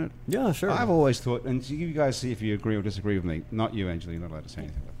movies for a minute? Yeah, sure. I've always thought, and you guys see if you agree or disagree with me. Not you, Angela. You're not allowed to say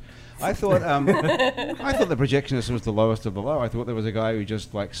anything. I thought the projectionist was the lowest of the low. I thought there was a guy who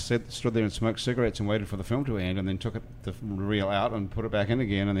just stood there and smoked cigarettes and waited for the film to end, and then took the reel out and put it back in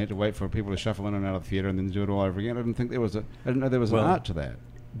again, and they had to wait for people to shuffle in and out of the theater and then do it all over again. I didn't know there was an art to that.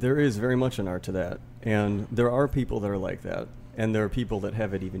 There is very much an art to that, and there are people that are like that. And there are people that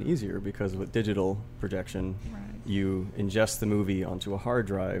have it even easier because with digital projection, you ingest the movie onto a hard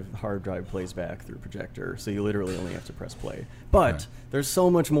drive. The hard drive plays back through a projector, so you literally only have to press play. But there's so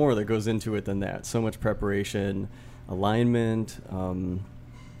much more that goes into it than that. So much preparation, alignment,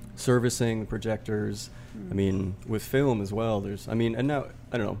 servicing projectors. I mean, with film as well, and now,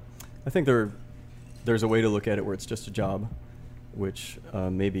 I don't know. I think there's a way to look at it where it's just a job, which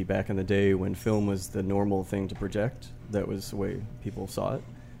maybe back in the day when film was the normal thing to project, that was the way people saw it.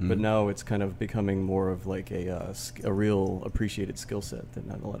 But now it's kind of becoming more of like a real appreciated skill set that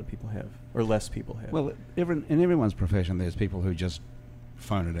not a lot of people have, or less people have. Well, in everyone's profession, there's people who just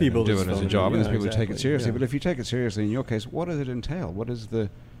phone it in and do it as a job, and there's people who take it seriously. Yeah. But if you take it seriously, in your case, what does it entail? What does the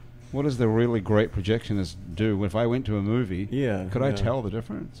really great projectionist do? If I went to a movie, could I tell the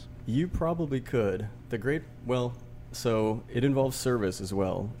difference? You probably could. So it involves service as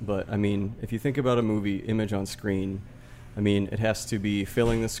well. But, I mean, if you think about a movie image on screen, I mean, it has to be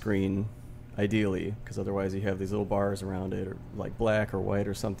filling the screen, ideally, because otherwise you have these little bars around it, or like black or white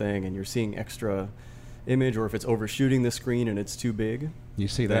or something, and you're seeing extra image, or if it's overshooting the screen and it's too big. You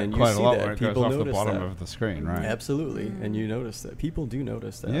see that quite a lot where it goes off the bottom of the screen, right? Absolutely. And you notice that. People do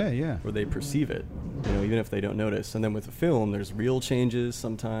notice that. Yeah. Or they perceive it, even if they don't notice. And then with the film, there's real changes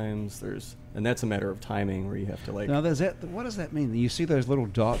sometimes. And that's a matter of timing where you have to Now, what does that mean? You see those little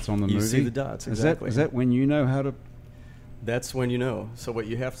dots on the movie? You see the dots, exactly. Is that when you know how to... That's when you know. So what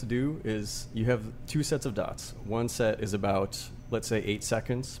you have to do is you have 2 sets of dots. One set is about, let's say, 8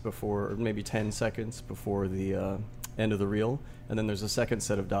 seconds before, or maybe 10 seconds before the end of the reel. And then there's a second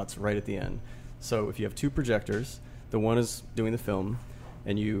set of dots right at the end. So if you have 2 projectors, the one is doing the film,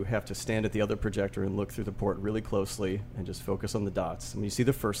 and you have to stand at the other projector and look through the port really closely and just focus on the dots. And when you see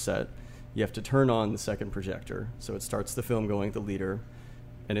the first set, you have to turn on the second projector. So it starts the film going at the leader,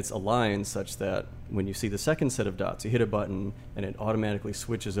 and it's aligned such that when you see the second set of dots, you hit a button, and it automatically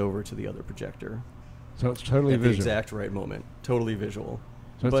switches over to the other projector. So it's totally at visual. the exact right moment. Totally visual.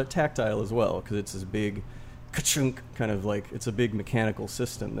 So but tactile as well, because it's this big ka-chunk, kind of like, it's a big mechanical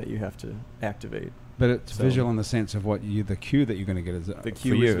system that you have to activate. But it's visual in the sense of what the cue that you're going to get is the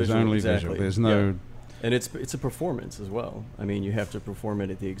cue for you is visual, only exactly. visual. There's no... Yeah. And it's a performance as well. I mean, you have to perform it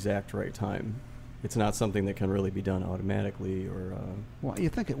at the exact right time. It's not something that can really be done automatically or... Well, you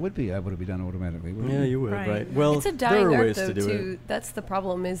think it would be able to be done automatically, wouldn't yeah, you? you would, Right. right? Well, it's a there dying are art, ways though, to do too. it. That's the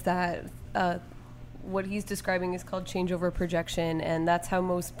problem, is that what he's describing is called changeover projection, and that's how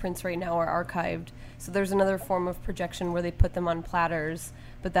most prints right now are archived. So there's another form of projection where they put them on platters,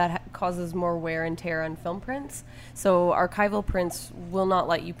 but that causes more wear and tear on film prints. So archival prints will not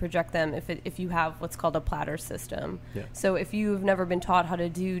let you project them if you have what's called a platter system. Yeah. So if you've never been taught how to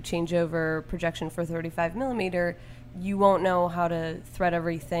do changeover projection for 35 millimeter, you won't know how to thread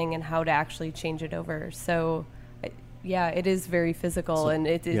everything and how to actually change it over. So, yeah, it is very physical, and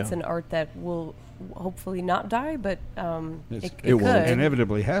it's an art that will hopefully not die, but it will could.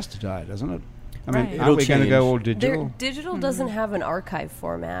 Inevitably has to die, doesn't it? I mean, Right. aren't we It'll going to go change. all digital? Digital doesn't have an archive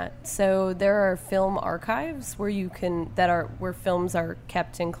format, so there are film archives where where films are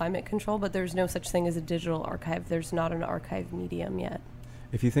kept in climate control, but there's no such thing as a digital archive. There's not an archive medium yet.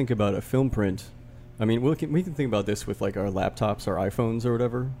 If you think about a film print, I mean, we can think about this with like our laptops, our iPhones or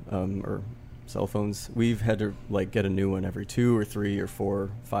whatever, or cell phones. We've had to like get a new one every 2 or 3 or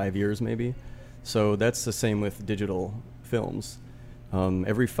 4, 5 years maybe. So that's the same with digital films.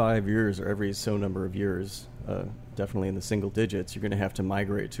 Every 5 years or every so number of years, definitely in the single digits, you're going to have to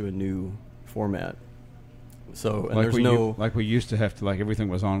migrate to a new format. So and like there's like we used to have to, like everything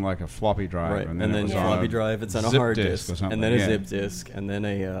was on like a floppy drive, right, and then it was on floppy a drive. It's on a zip hard disk disk, or something. and then a yeah. zip disk, and then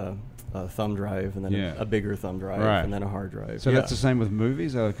a thumb drive, and then a bigger thumb drive, Right. and then a hard drive. So that's the same with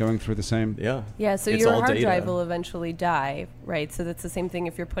movies, going through the same... Yeah. Yeah, so It's your all hard data. drive will eventually die, right? So that's the same thing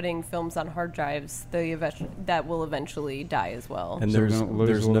if you're putting films on hard drives, that will eventually die as well. And So we're gonna lose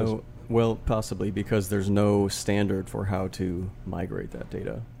there's all no those- well, possibly because there's no standard for how to migrate that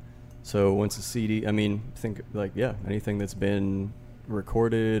data. So once a CD, I mean, think like anything that's been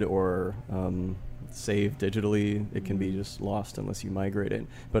recorded or saved digitally, it can be just lost unless you migrate it.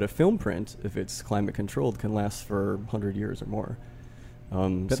 But a film print, if it's climate controlled, can last for 100 years or more.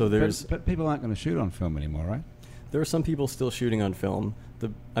 But people aren't going to shoot on film anymore, right? There are some people still shooting on film.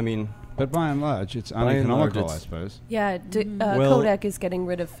 But by and large, it's By and large, uneconomical, it's- I suppose. Yeah, Well- Kodak is getting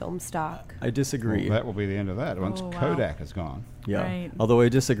rid of film stock. I disagree. Well, that will be the end of that once Oh, wow. Kodak is gone. Yeah. Right. Although I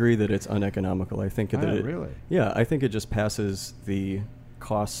disagree that it's uneconomical. I think that it really? Yeah, I think it just passes the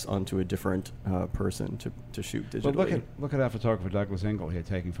costs onto a different person to shoot digitally. Well, look at our photographer Douglas Engel here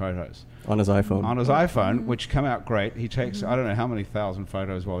taking photos on his iPhone. on his iPhone, which come out great. He takes I don't know how many thousand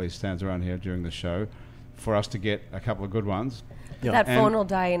photos while he stands around here during the show, for us to get a couple of good ones. Yeah. That And- phone will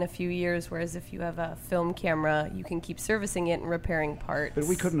die in a few years, whereas if you have a film camera, you can keep servicing it and repairing parts. But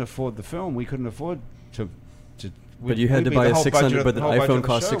we couldn't afford the film. We couldn't afford to But you had to buy a $600. But the iPhone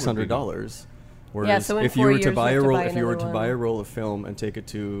cost $600. Whereas Yeah, so in if you 4 were years to you buy have a to roll, buy if you were another to buy one. a roll of film and take it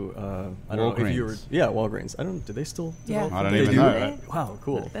to I don't know if you were Walgreens. Walgreens. I don't. Do they still? Yeah. develop I don't them? even They know. do? Right? Wow,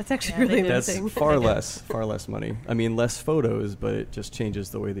 cool. That's actually Yeah, they really do. That's interesting. far less money. I mean, less photos, but it just changes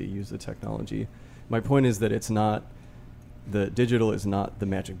the way that you use the technology. My point is that the digital is not the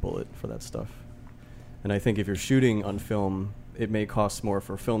magic bullet for that stuff. And I think if you're shooting on film, it may cost more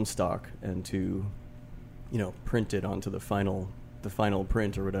for film stock and to, print it onto the final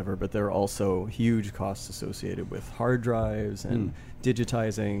print or whatever. But there are also huge costs associated with hard drives and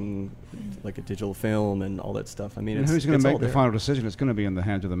digitizing, like a digital film and all that stuff. I mean, And who's going to make the final decision? It's going to be in the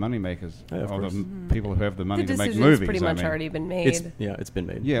hands of the moneymakers, Yeah, of or course. the people who have the money The to make decision's movies. pretty I much mean. already been made. It's been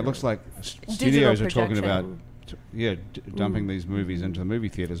made. Yeah, it You're looks right. like Digital studios are talking about projection. dumping these movies into the movie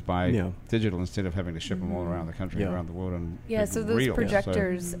theaters by Yeah. digital instead of having to ship them all around the country and Yeah. around the world. And Yeah, so those reel.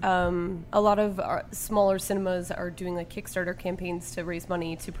 projectors, a lot of smaller cinemas are doing like Kickstarter campaigns to raise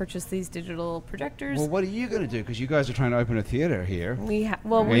money to purchase these digital projectors. Well, what are you going to do? Because you guys are trying to open a theater here. And You're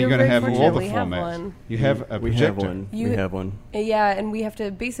we're going to very have fortunate all the we have formats. one. You have a We projector. have one. You- We have one. Yeah, and we have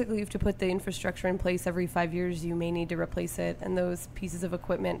to put the infrastructure in place every 5 years. You may need to replace it, and those pieces of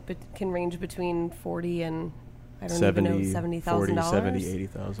equipment can range between 40 and I don't even know, $70,000. 70,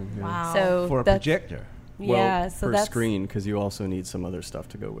 80,000. Yeah. Wow. So For a that's- projector. Yeah, Well, so per that's screen, because you also need some other stuff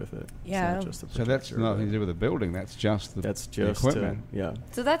to go with it. Yeah. It's not just the So that's projector, nothing to but do with the building. That's just the That's the just equipment.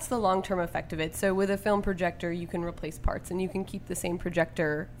 So that's the long-term effect of it. So with a film projector, you can replace parts, and you can keep the same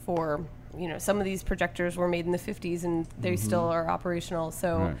projector for some of these projectors were made in the 50s and they still are operational.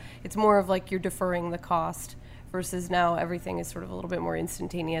 So Right. it's more of like you're deferring the cost versus now everything is sort of a little bit more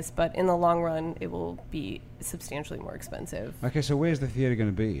instantaneous. But in the long run, it will be substantially more expensive. Okay, so where's the theater going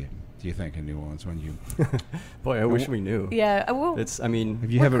to be, do you think, in New Orleans when you... Boy, I wish we knew. Yeah, well, It's, I mean, do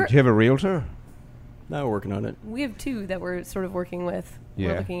you have a realtor? now we're working on it. we have two that we're sort of working with. Yeah.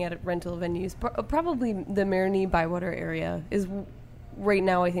 We're looking at rental venues. Probably the Marigny Bywater area is right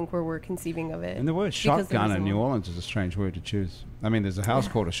now, I think, where we're conceiving of it. And the word because there shotgun in isn't New one. Orleans is a strange word to choose. I mean, there's a house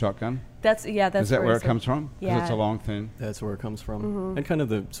called a shotgun. That's Is that where it comes from? 'Cause Yeah. it's a long, thin... That's where it comes from. And kind of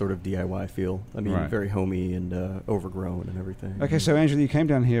the sort of DIY feel. I mean, Right. very homey and overgrown and everything. Okay, so Angela, you came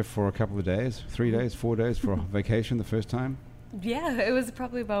down here for a couple of days, 3 days, 4 days for a vacation the first time? Yeah, it was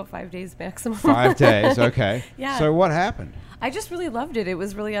probably about 5 days maximum. 5 days, okay. Yeah. So what happened? I just really loved it. It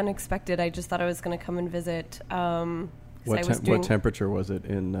was really unexpected. I just thought I was going to come and visit. 'Cause I was doing What temperature was it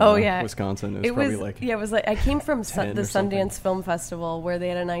in Wisconsin? It was probably it was like I came from 10 the or something. Sundance Film Festival where they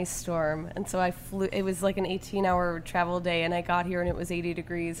had an ice storm, and so I flew. It was like an 18-hour travel day, and I got here and it was 80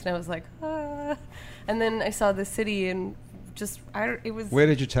 degrees, and I was like, ah. And then I saw the city, and it was. Where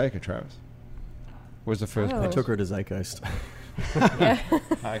did you take her, Travis? Was the first Oh. I place? took her to Zeitgeist. Yeah.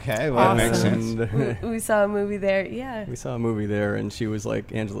 Okay, well, that makes sense. And we saw a movie there. Yeah. we saw a movie there, and she was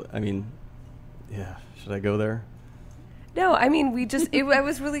like, Angela, I mean, yeah, should I go there? No, I mean,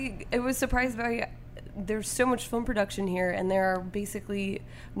 I was surprised by, there's so much film production here, and there are basically,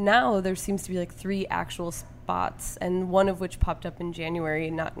 now there seems to be like 3 actual spots, and one of which popped up in January,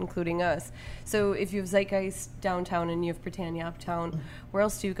 not including us. So if you have Zeitgeist downtown and you have Britannia uptown, where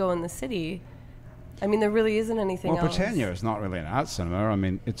else do you go in the city? I mean, there really isn't anything Well, else. Britannia is not really an art cinema. I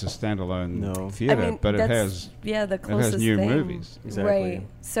mean, it's a standalone No. theater, I mean, but it that's- has the closest new thing. movies. Exactly. Right.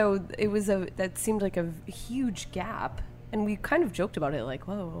 So it was that seemed like a huge gap. And we kind of joked about it, like,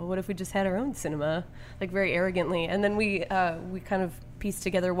 whoa, what if we just had our own cinema? Like, very arrogantly. And then we kind of pieced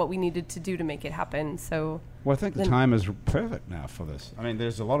together what we needed to do to make it happen. So, Well, I think the Then- time is perfect now for this. I mean,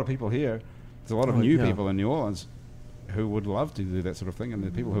 there's a lot of people here. There's a lot of Oh, new yeah. people in New Orleans who would love to do that sort of thing, and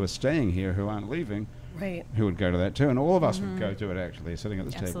the people who are staying here who aren't leaving right. who would go to that too, and all of us would go to it actually, sitting at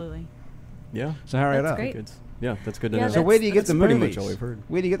this table. Absolutely. Yeah. So hurry it That's up. great. Good. Yeah, that's good to Yeah, know. So where do you get That's the pretty movies? much all we've heard.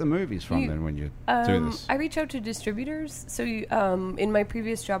 Where do you get the movies from You- then when you do this? I reach out to distributors. So in my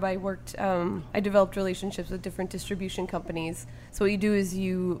previous job, I worked, I developed relationships with different distribution companies. So what you do is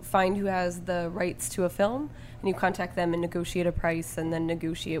you find who has the rights to a film, and you contact them and negotiate a price, and then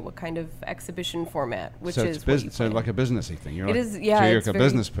negotiate what kind of exhibition format, which so is it's what you so plan. like a businessy thing. You're It like, is, yeah, So you're it's like a very-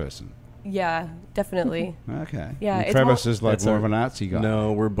 business person. Yeah, definitely. Okay. Yeah, And it's Travis more- is like That's more our- of an artsy guy.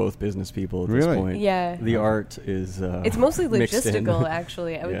 No, we're both business people at Really? this point. Yeah. The art is It's mostly mixed in. logistical,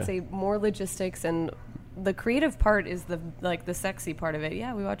 actually. I would Yeah. say more logistics, and the creative part is the sexy part of it.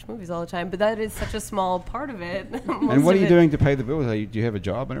 Yeah, we watch movies all the time, but that is such a small part of it. And what are you doing to pay the bills? Do you have a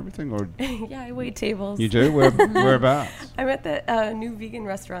job and everything, or Yeah, I wait tables. you do? Whereabouts? I'm at the new vegan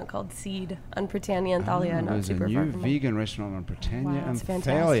restaurant called Seed on Britannia and Thalia, not There's a super new far from me. vegan restaurant on Britannia Wow, and it's Thalia.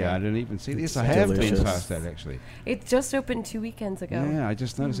 fantastic. I didn't even see this. It's I have delicious. been past that actually. It just opened 2 weekends ago. Yeah, I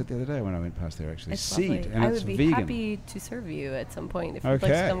just noticed it the other day when I went past there. Actually, It's Seed, lovely. and I it's would be vegan. happy to serve you at some point if you'd like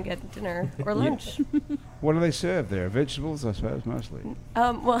Okay. to come get dinner or lunch. What do they serve there? Vegetables, I suppose, mostly.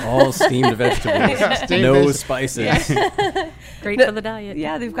 Well, all steamed vegetables. Steamed No vegetables. spices. Great No, for the diet.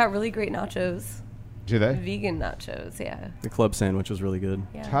 yeah, they've got really great nachos. Do they? Vegan nachos, yeah. The club sandwich was really good.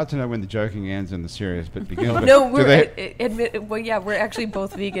 Yeah. It's hard to know when the joking ends and the serious bit begins. but No, do we're they- well, yeah, we're actually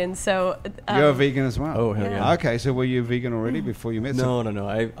both vegan. So You're vegan as well. Oh, hell Yeah. yeah. Okay, so were you vegan already before you met? No.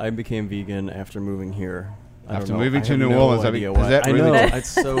 I became vegan after moving here. I don't After know. moving I to have New no Orleans, I mean, idea is why. that I really- know. It's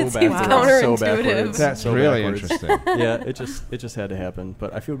so That seems backwards. So counterintuitive. backwards. That's so really backwards. interesting. Yeah, it just had to happen.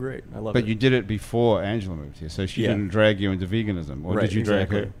 But I feel great. I love it. But you did it before Angela moved here, so she Yeah. didn't drag you into veganism, or Right, did you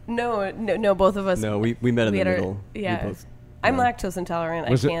drag exactly. her? no, both of us. No, we met in we the had our- middle. We yeah. both- I'm yeah. lactose intolerant.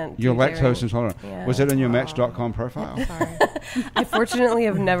 Was I it can't. you're do dairy. lactose intolerant? Yeah. Was it on your Match.com profile? Sorry. I fortunately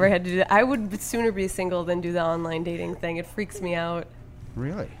have never had to do that. I would sooner be single than do the online dating thing. It freaks me out.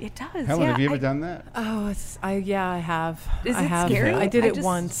 Really? It does. Helen, yeah, have you ever I- done that? Oh, I have. Is I it have. scary? I did I it just-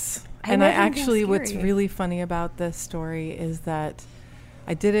 once. I And I imagine it being actually, what's scary. really funny about this story is that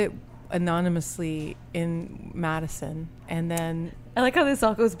I did it anonymously in Madison, and then I like how this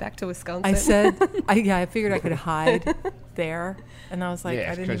all goes back to Wisconsin. I said, I figured I could hide there, and I was like,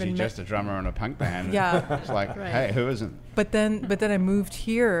 yeah, I didn't because even. you're just a drummer in a punk band. Yeah. It's like, Right. hey, who isn't? But then I moved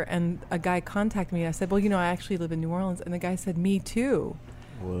here, and a guy contacted me. And I said, well, I actually live in New Orleans, and the guy said, me too.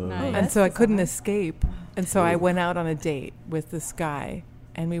 Whoa. Nice. And that's so I bizarre. couldn't escape. And so I Ooh. went out on a date with this guy,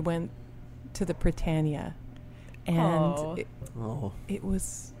 and we went to the Britannia. And Oh. it, Oh. it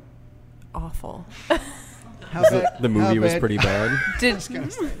was awful. How The, bad- the movie how was bad- pretty bad. Did Do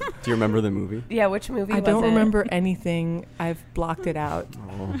you remember the movie? yeah? Which movie? I was don't it? remember anything. I've blocked it out,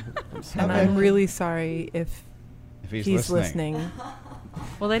 Oh, I'm sorry. and I'm really sorry if If he's, he's listening. listening.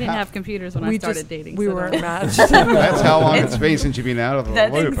 Well, they didn't have computers when I started dating. We so weren't don't- matched. That's how long it's been since you've been out of the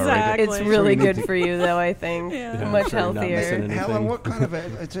That's loop. I reckon. It's really good for you, though. I think Yeah. Yeah, much sure, not healthier. missing anything. Helen, what kind of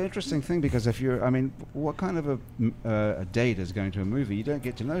it's an interesting thing because if you're, I mean, what kind of a date is going to a movie? You don't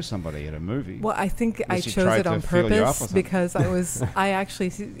get to know somebody at a movie. Well, I think I Unless you chose tried it to on feel you up or purpose something. because I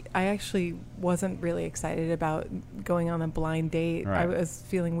actually wasn't really excited about going on a blind date. I Right. was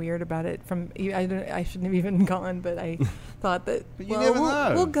feeling weird about it. I shouldn't have even gone, but I thought that But you well, never we'll,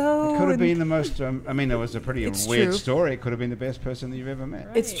 know. we'll go. It could have and- been the most. I mean, it was a pretty It's weird true. story. It could have been the best person that you've ever met.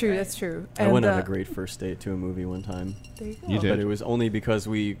 It's true. That's true. I went on And, a great first date to a movie one time. There you go. You did. But it was only because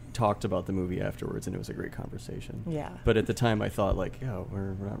we talked about the movie afterwards, and it was a great conversation. Yeah. But at the time, I thought like, yeah,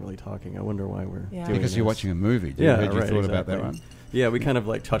 we're not really talking. I wonder why we're Yeah. doing Because you're this. watching a movie. Dude. Yeah, Had you right, thought about that exactly. one? Yeah, we kind of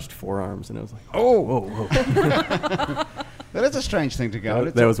like touched forearms, and I was like, Oh, whoa, whoa. that is a strange thing to go.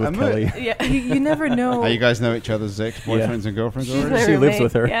 that was with a Kelly. Yeah. You never know. Oh, you guys know each other's ex-boyfriends and girlfriends She's already? my She lives roommate.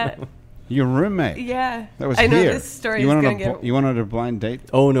 with her. Yeah. Your roommate. Yeah. That was I know here. this story you is went going on to a get. you went on a blind date.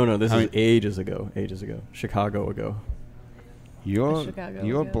 Oh no, this I is mean- ages ago, Chicago ago. Your Chicago,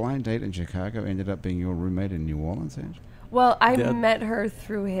 your yeah. blind date in Chicago ended up being your roommate in New Orleans, Ange? Well, I Yeah. met her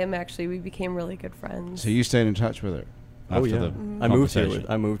through him. Actually, we became really good friends. So you stayed in touch with her Oh after yeah, the I moved here. conversation.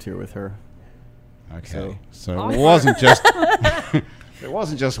 I moved here with her. Okay, so Awkward. it wasn't just it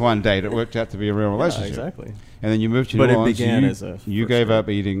wasn't just one date. It worked out to be a real Yeah, relationship. exactly. And then you moved to But New it Orleans. began you, as a you first gave date. up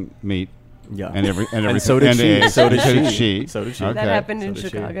eating meat Yeah, and everything. and so did and she. eggs. So did And she. So did she. Okay. That happened in So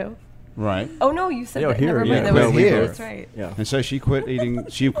did she. Chicago. Right. Oh no, you said Yeah, that. here, Never yeah. mind. That Well, was here. That's right. Yeah. And so she quit eating.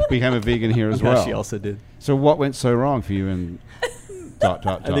 She became a vegan here as Yeah, well. she also did. So what went so wrong for you in dot.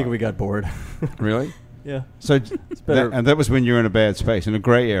 I think we got bored. Really. Yeah, So better- and that was when you were in a bad space, in a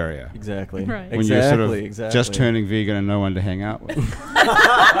grey area. exactly. Right. When you're sort of Exactly. just turning vegan and no one to hang out with.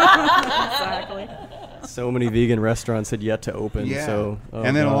 Exactly. So many vegan restaurants had yet to open. So, oh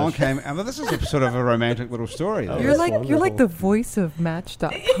and then along gosh. came, and this is a sort of a romantic little story. Oh, though. You're that's like the wonderful. voice of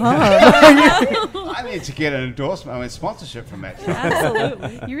Match.com. I need to get an endorsement, sponsorship from that.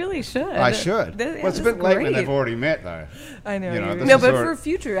 Absolutely. You really should. I should. That- Well, it's a that's bit late when great. they've already met, though. I know. You know, you're- this No, is but sort for of-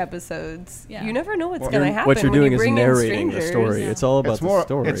 future episodes, Yeah. you never know what's Well, going to you're- happen. What you're when doing you is bring in narrating the strangers. story. Yeah. It's all about It's more. the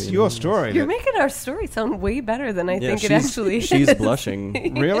story. It's your story. You're making our story sound way better than I Yeah, think it she's- actually She's is. blushing.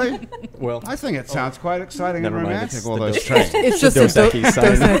 Really? Well, I think it sounds quite exciting and Never mind, romantic. it's All the those Dos- traits. It's The just a Dos Equis sign.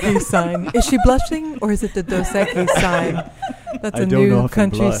 Dos Equis sign. Is she blushing or is it the Dos Equis sign? That's I a don't new often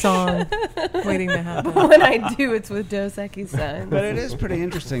country blush. song waiting to happen. When I do, it's with Dos Equis signs. But it is pretty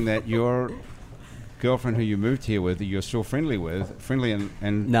interesting that your girlfriend, who you moved here with, you're still friendly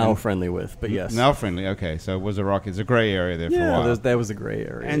and now and friendly with, but yes. now friendly. Okay, so it was a rock. It's a grey area there for a yeah, while. that was a gray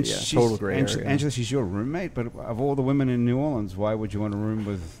area. And yeah, she's- total gray area. Angela, she's your roommate, but of all the women in New Orleans, why would you want a room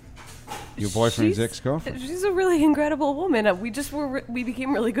with your boyfriend's She's- ex-girlfriend? She's a really incredible woman. We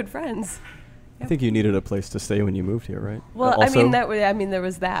became really good friends. I think you needed a place to stay when you moved here, right? Well, Also- there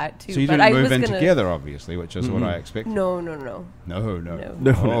was that too. So you but didn't I move was in gonna, together, obviously, which is what Mhm. I expected. No. No. No.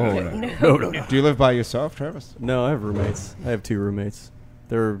 Oh, No. Do you live by yourself, Travis? No, I have roommates. I have 2 roommates.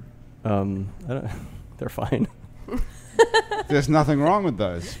 They're, they're fine. There's nothing wrong with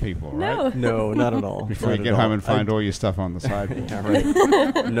those people, No. right? No, not at all. Before Not you at get all. home and find all your stuff on the side. Yeah,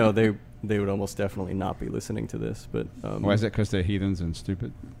 right. No, they would almost definitely not be listening to this, but Why is it? Because they're heathens and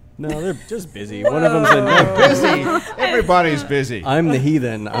stupid? no, they're just busy. One of them's in. Busy. Everybody's busy. I'm the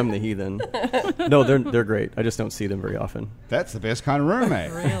heathen. No, they're great. I just don't see them very often. That's the best kind of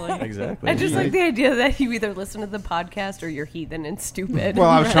roommate. Really? Exactly. I just Right. like the idea that you either listen to the podcast or you're heathen and stupid. Well,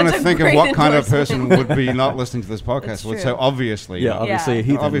 I was trying to That's a think of great what kind of person endorsement. would be not listening to this podcast. That's Well, true. so obviously, yeah, obviously a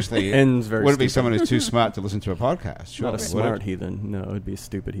heathen. obviously, ends very. would it be stupid. someone who's too smart to listen to a podcast? Sure, Not a would it? smart heathen. No, it'd be a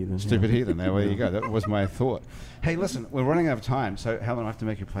stupid heathen. Stupid yeah. heathen. There you go. That was my thought. Hey, listen, we're running out of time, so Helen, I have to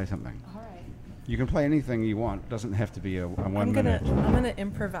make you play something. All right. You can play anything you want. It doesn't have to be a I'm 1 gonna minute.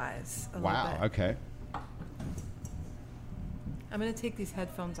 improvise a Wow. little bit. Okay. I'm gonna take these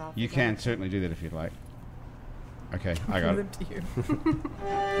headphones off. You again. can certainly do that if you'd like. Okay, I got Give it. them to you.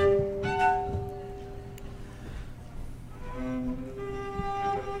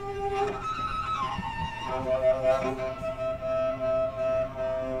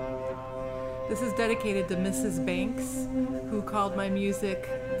 This is dedicated to Mrs. Banks, who called my music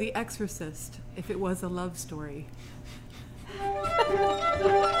The Exorcist if it was a love story.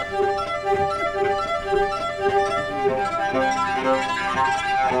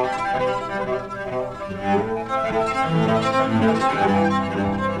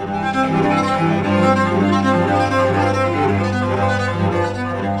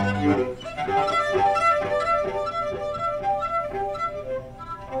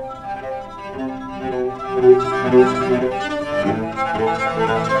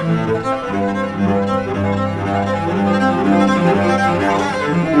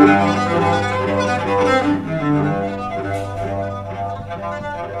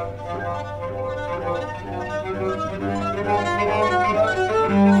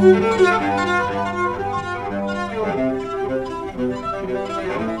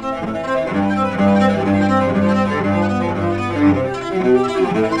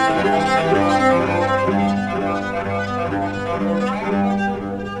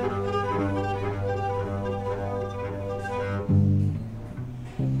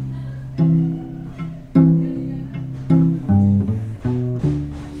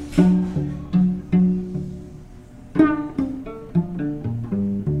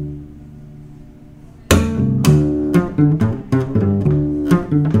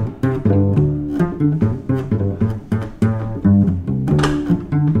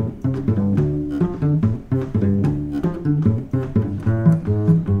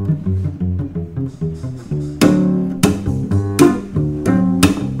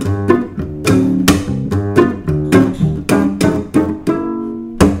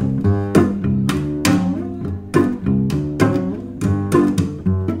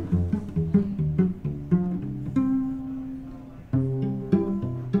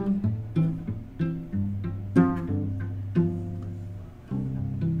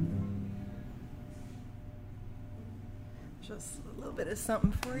 Just a little bit of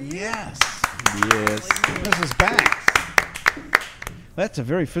something for you. Yes. Yes. Mrs. Banks. That's a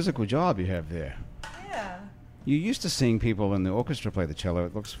very physical job you have there. Yeah. You're used to seeing people in the orchestra play the cello.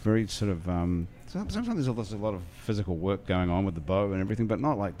 It looks very sort of... sometimes there's a lot of physical work going on with the bow and everything, but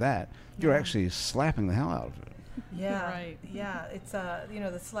not like that. You're actually slapping the hell out of it. Yeah. Right. Yeah. It's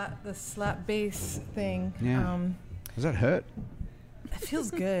the slap bass thing. Yeah. Does that hurt? It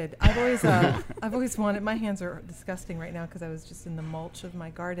feels good. I've always wanted. My hands are disgusting right now because I was just in the mulch of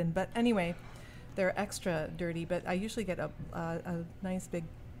my garden. But anyway, they're extra dirty. But I usually get a nice big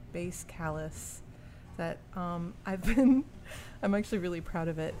bass callus that I'm actually really proud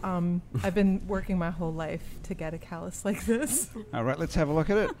of it. I've been working my whole life to get a callus like this. All right, let's have a look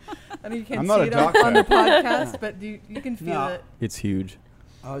at it. I know you can't I'm see not a it doctor. on the podcast, but you can feel No. it. It's huge.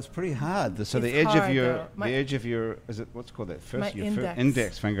 Oh, it's pretty hard. So the It's edge of hard, your though. the edge of your is it what's called that first My your index.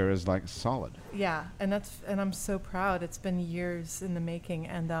 index finger is like solid. Yeah, and I'm so proud. It's been years in the making.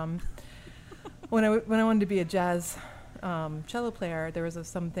 And when I wanted to be a jazz cello player, there was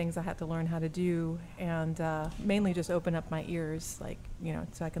some things I had to learn how to do, and mainly just open up my ears, like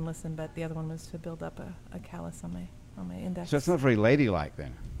so I can listen. But the other one was to build up a callus on my index. So it's not very ladylike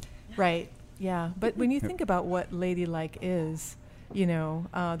then. Right. Yeah. But when you think about what ladylike is,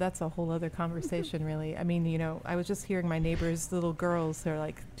 that's a whole other conversation, really. I mean, I was just hearing my neighbors' little girls. They're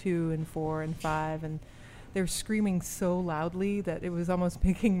like 2 and 4 and 5, and they're screaming so loudly that it was almost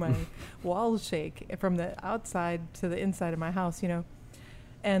making my walls shake from the outside to the inside of my house,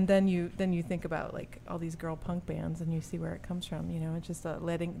 And then you think about like all these girl punk bands, and you see where it comes from. It's just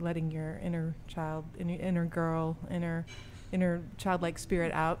letting your inner child, inner girl, inner childlike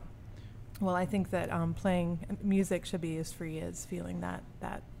spirit out. Well, I think that playing music should be as free as feeling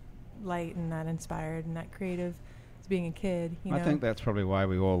that light and that inspired and that creative as being a kid. I think that's probably why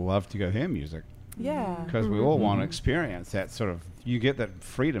we all love to go hear music, Yeah. because we all want to experience that sort of. You get that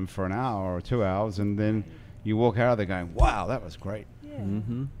freedom for an hour or 2 hours, and then you walk out of there going, "Wow, that was great." Yeah.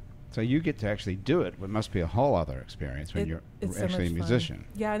 Mm-hmm. So you get to actually do it. It must be a whole other experience when you're It's so actually a much fun. musician.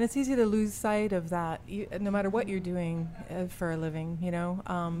 Yeah, and it's easy to lose sight of that, no matter what you're doing for a living,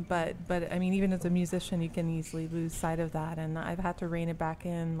 But I mean, even as a musician, you can easily lose sight of that, and I've had to rein it back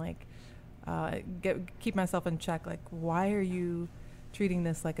in, like keep myself in check. Like, why are you treating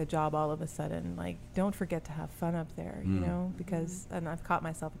this like a job all of a sudden? Like, don't forget to have fun up there, because and I've caught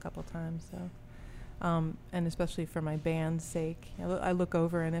myself a couple times, so. And especially for my band's sake, I look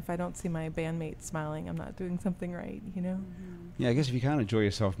over, and if I don't see my bandmates smiling, I'm not doing something right, Yeah, I guess if you can't enjoy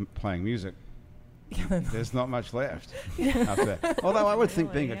yourself playing music, there's not much left after that. Although I would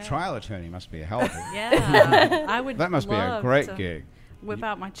think being a trial attorney must be a hell of a... Yeah, I would. That must be a love great to gig. Whip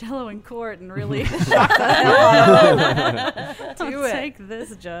out my cello in court and really shock the hell out of them. Do it. Take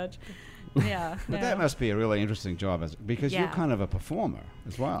this, judge. Yeah. But that must be a really interesting job because you're Yeah. kind of a performer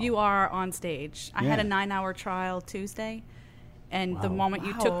as well. You are on stage. I had a Yeah. 9-hour trial Tuesday, and the Wow. moment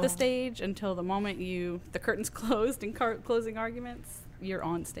you took Wow. the stage until the moment the curtains closed in closing arguments, you're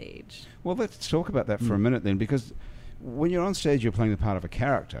on stage. Well, let's talk about that for a minute then, because when you're on stage, you're playing the part of a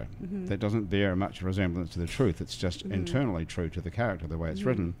character Mm-hmm. that doesn't bear much resemblance to the truth. It's just internally true to the character, the way it's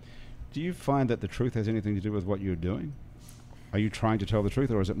written. Do you find that the truth has anything to do with what you're doing? Are you trying to tell the truth,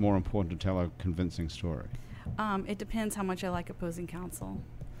 or is it more important to tell a convincing story? It depends how much I like opposing counsel.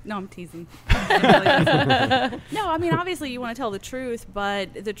 No, I'm teasing. It really doesn't. No, I mean, obviously you want to tell the truth,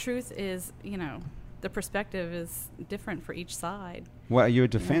 but the truth is, the perspective is different for each side. Well, are you a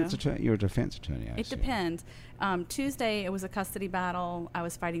defense attorney? You're a defense attorney, I It see. depends. Tuesday, it was a custody battle. I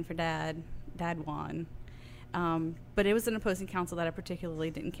was fighting for Dad. Dad won. But it was an opposing counsel that I particularly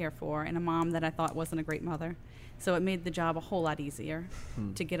didn't care for, and a mom that I thought wasn't a great mother. So it made the job a whole lot easier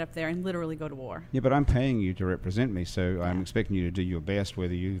to get up there and literally go to war. Yeah, but I'm paying you to represent me, so I'm Yeah. expecting you to do your best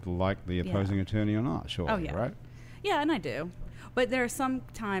whether you like the opposing attorney or not, surely, Oh, yeah. right? Yeah, and I do. But there are some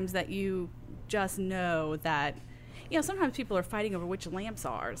times that you just know that, sometimes people are fighting over which lamp's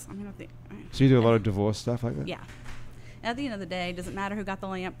ours. I mean, I think, So you do a lot of divorce stuff like that? yeah. At the end of the day, does it matter who got the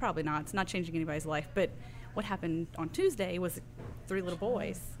lamp? Probably not. It's not changing anybody's life. But what happened on Tuesday was 3 little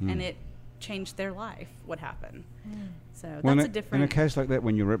boys, and it changed their life, what happened. So Well, that's a in different... a case like that,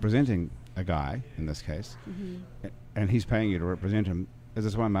 when you're representing a guy, in this case, and he's paying you to represent him, this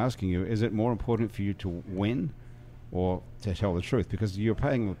is why I'm asking you, is it more important for you to win or to tell the truth? Because you're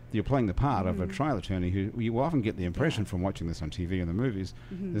playing the part of a trial attorney who you often get the impression from watching this on TV and the movies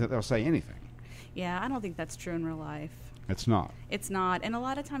is that they'll say anything. Yeah, I don't think that's true in real life. It's not. It's not. And a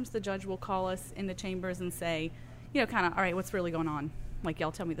lot of times the judge will call us into chambers and say, kind of, all right, what's really going on? Like,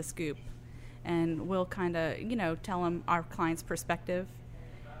 y'all tell me the scoop. And we'll kind of, tell them our client's perspective.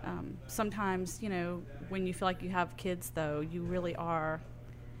 Sometimes, when you feel like you have kids, though, you really are.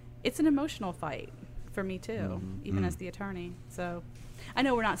 It's an emotional fight for me, too, even as the attorney. So I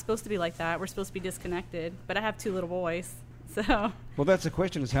know we're not supposed to be like that. We're supposed to be disconnected. But I have 2 little boys. So, Well, that's the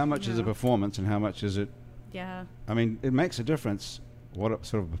question, is how much is a performance and how much is it... yeah. I mean, it makes a difference what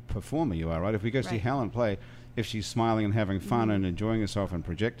sort of a performer you are, right? If we go see Right. Helen play, if she's smiling and having fun and enjoying herself and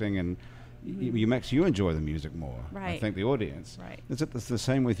projecting, and you makes you enjoy the music more. I Right. think the audience. Right. Is it the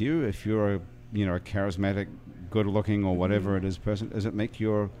same with you? If you're a charismatic, good-looking, or whatever it is person, does it make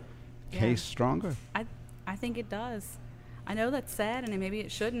your case stronger? I think it does. I know that's sad, and maybe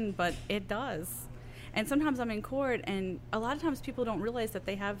it shouldn't, but it does. And sometimes I'm in court, and a lot of times people don't realize that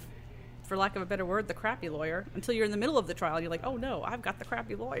they have, for lack of a better word, the crappy lawyer, until you're in the middle of the trial. You're like, oh, no, I've got the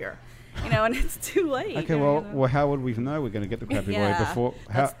crappy lawyer. And it's too late. Okay, well, how would we know we're going to get the crappy lawyer Yeah, before?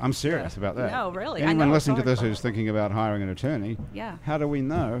 that's- I'm serious about that. No, really, I Anyone know, it's listening to this hard. who's thinking about hiring an attorney, Yeah. how do we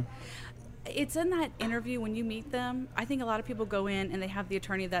know? It's in that interview when you meet them. I think a lot of people go in and they have the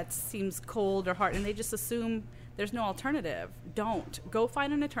attorney that seems cold or hard, and they just assume there's no alternative. Don't. Go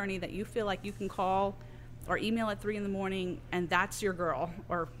find an attorney that you feel like you can call or email at 3 a.m, and that's your girl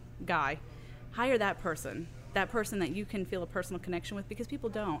or guy. Hire that person that you can feel a personal connection with, because people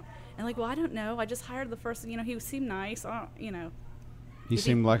don't. And like, well, I don't know. I just hired the first, he seemed nice. He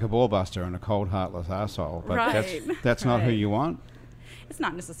seemed like a ball buster and a cold, heartless asshole, but Right. that's not who Right. you want. It's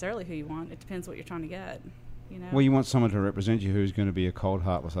not necessarily who you want. It depends what you're trying to get. Well, you want someone to represent you who's going to be a cold,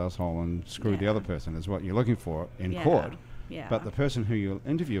 heartless asshole and screw the Yeah. other person is what you're looking for in Yeah. court. Yeah. But the person who you're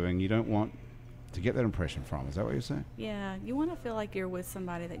interviewing, you don't want to get that impression from. Is that what you're saying? Yeah, you want to feel like you're with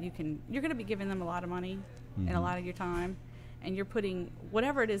somebody that you're going to be giving them a lot of money and a lot of your time, and you're putting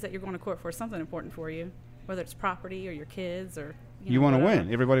whatever it is that you're going to court for, something important for you, whether it's property or your kids or You want to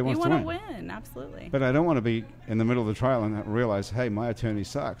win. Everybody wants to You win. want to win, absolutely. But I don't want to be in the middle of the trial and realize, hey, my attorney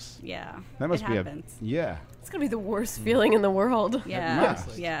sucks. yeah, That must it be happens. yeah. It's gonna be the worst feeling in the world. Yeah,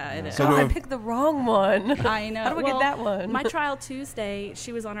 must. yeah, it is. So Oh, do I a- picked the wrong one. I know. How do I Well, get that one? My trial Tuesday,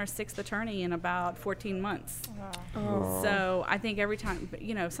 she was on her 6th attorney in about 14 months. Oh. So I think every time, but,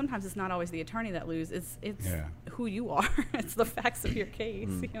 sometimes it's not always the attorney that loses. It's Yeah. who you are. It's the facts of your case.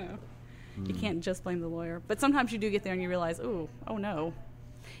 You can't just blame the lawyer. But sometimes you do get there and you realize, oh no.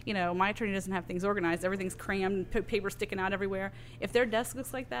 My attorney doesn't have things organized. Everything's crammed, paper sticking out everywhere. If their desk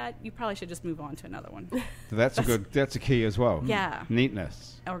looks like that, you probably should just move on to another one. So that's a key as well. Yeah.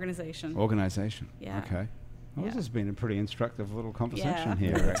 Neatness. Organization. Organization. Yeah. Okay. Well, this Yeah. has been a pretty instructive little conversation Yeah.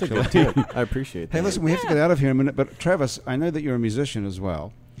 here, That's a actually. good tip. I appreciate that. Hey, listen, we have to get out of here in a minute, but Travis, I know that you're a musician as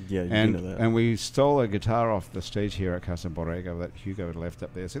well. Yeah, you and do know that. and we stole a guitar off the stage here at Casa Borrego that Hugo had left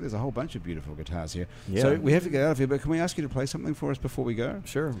up there. So there's a whole bunch of beautiful guitars here. Yeah. So we have to get out of here, but can we ask you to play something for us before we go?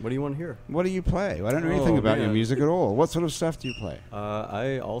 Sure. What do you want to hear? What do you play? I don't know Oh, anything about your man. music at all. What sort of stuff do you play?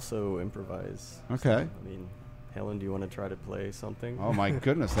 I also improvise. Okay. I mean, Helen, do you want to try to play something? Oh my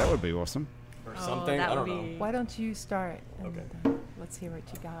goodness, that would be awesome. Or Oh, something? that I would don't be- Why don't you start? And, Okay. let's hear what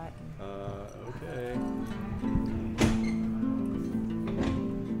you got. know. Okay.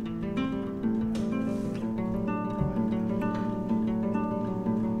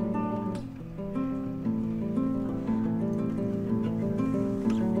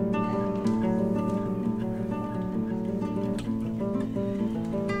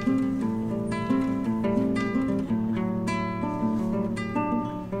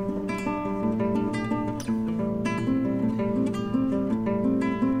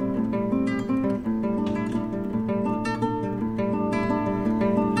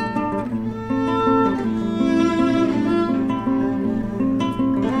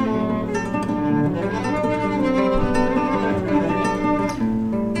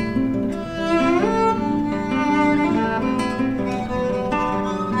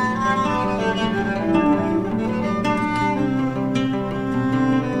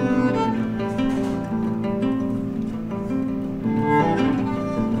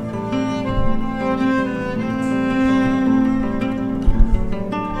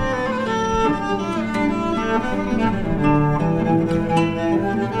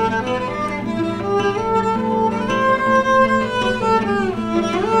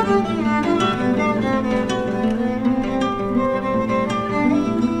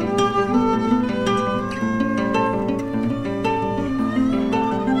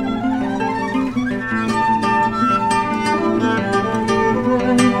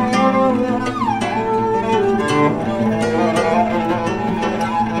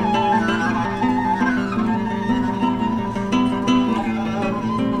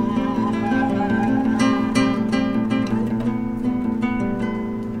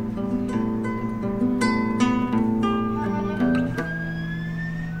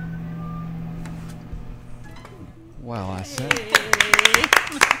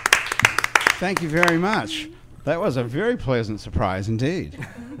 Thank you very much. That was a very pleasant surprise indeed.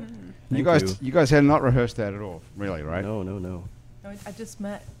 You guys had not rehearsed that at all, really, right? No. No, I just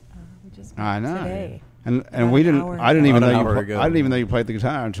met. We just met I know. today. And About we an didn't. hour I didn't ago. even About know an you. hour ago. I didn't even know you played the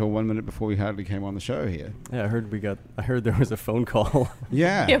guitar until 1 minute before we hardly came on the show here. Yeah, I heard there was a phone call.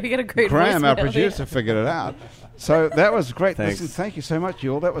 Yeah. Yeah, we got a great Graham, our voicemail, producer, yeah. figured it out. So that was great. Thanks. Listen, thank you so much,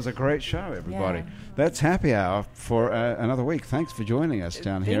 Yul. That was a great show, everybody. Yeah. That's Happy Hour for another week. Thanks for joining us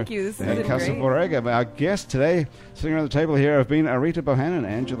down here. Thank you. This has at been Casa great. Borrega. Our guests today, sitting around the table here, have been Arita Bohannon,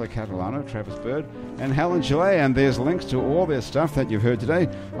 Angela Catalano, Travis Bird, and Helen Gillet. And there's links to all their stuff that you've heard today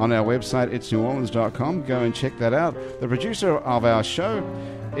on our website, itsneworleans.com. Go and check that out. The producer of our show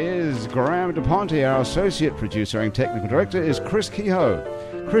is Graham DePonte. Our associate producer and technical director is Chris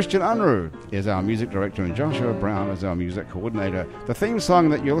Kehoe. Christian Unruh is our music director, and Joshua Brown is our music coordinator. The theme song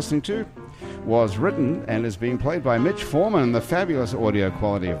that you're listening to was written and is being played by Mitch Foreman. The fabulous audio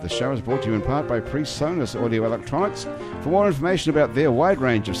quality of the show is brought to you in part by PreSonus Audio Electronics. For more information about their wide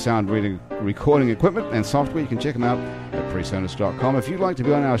range of sound recording equipment and software, you can check them out at PreSonus.com. If you'd like to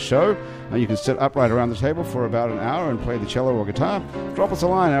be on our show, you can sit upright around the table for about an hour and play the cello or guitar. Drop us a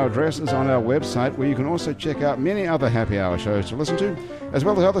line. Our address is on our website, where you can also check out many other Happy Hour shows to listen to, as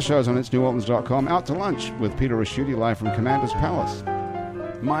well as other shows on itsneworleans.com. Out to Lunch with Peter Raschuti, live from Commander's Palace.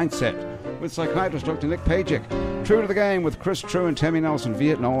 Mindset with psychiatrist Dr. Nick Pajic. True to the Game with Chris True and Tammy Nelson.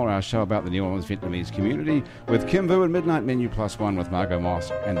 Vietnam, our show about the New Orleans Vietnamese community with Kim Vu and Midnight Menu +1 with Margot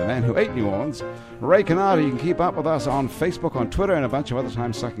Moss and the Man Who Ate New Orleans. Ray Canada. You can keep up with us on Facebook, on Twitter, and a bunch of other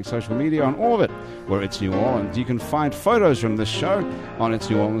time-sucking social media. On all of it, where It's New Orleans. You can find photos from this show on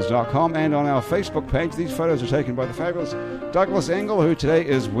itsneworleans.com and on our Facebook page. These photos are taken by the fabulous Douglas Engel, who today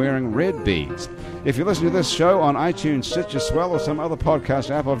is wearing red beads. If you listen to this show on iTunes, Stitcher, Swell, or some other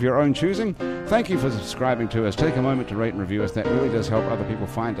podcast app of your own choosing, thank you for subscribing to us. Take a moment to rate and review us. That really does help other people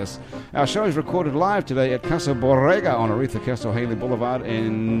find us. Our show is recorded live today at Casa Borrega on Aretha Castle Haley Boulevard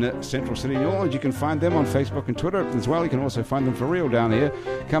in Central City, New Orleans. You can find them on Facebook and Twitter as well. You can also find them for real down here.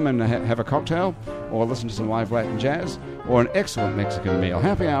 Come and have a cocktail or listen to some live Latin jazz or an excellent Mexican meal.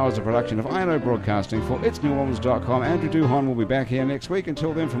 Happy Hour is a production of INO Broadcasting for itsneworleans.com. Andrew Duhon will be back here next week.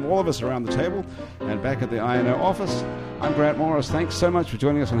 Until then, from all of us around the table and back at the INO office, I'm Grant Morris. Thanks so much for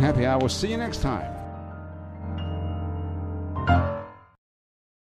joining us on Happy Hour. We'll see you next time.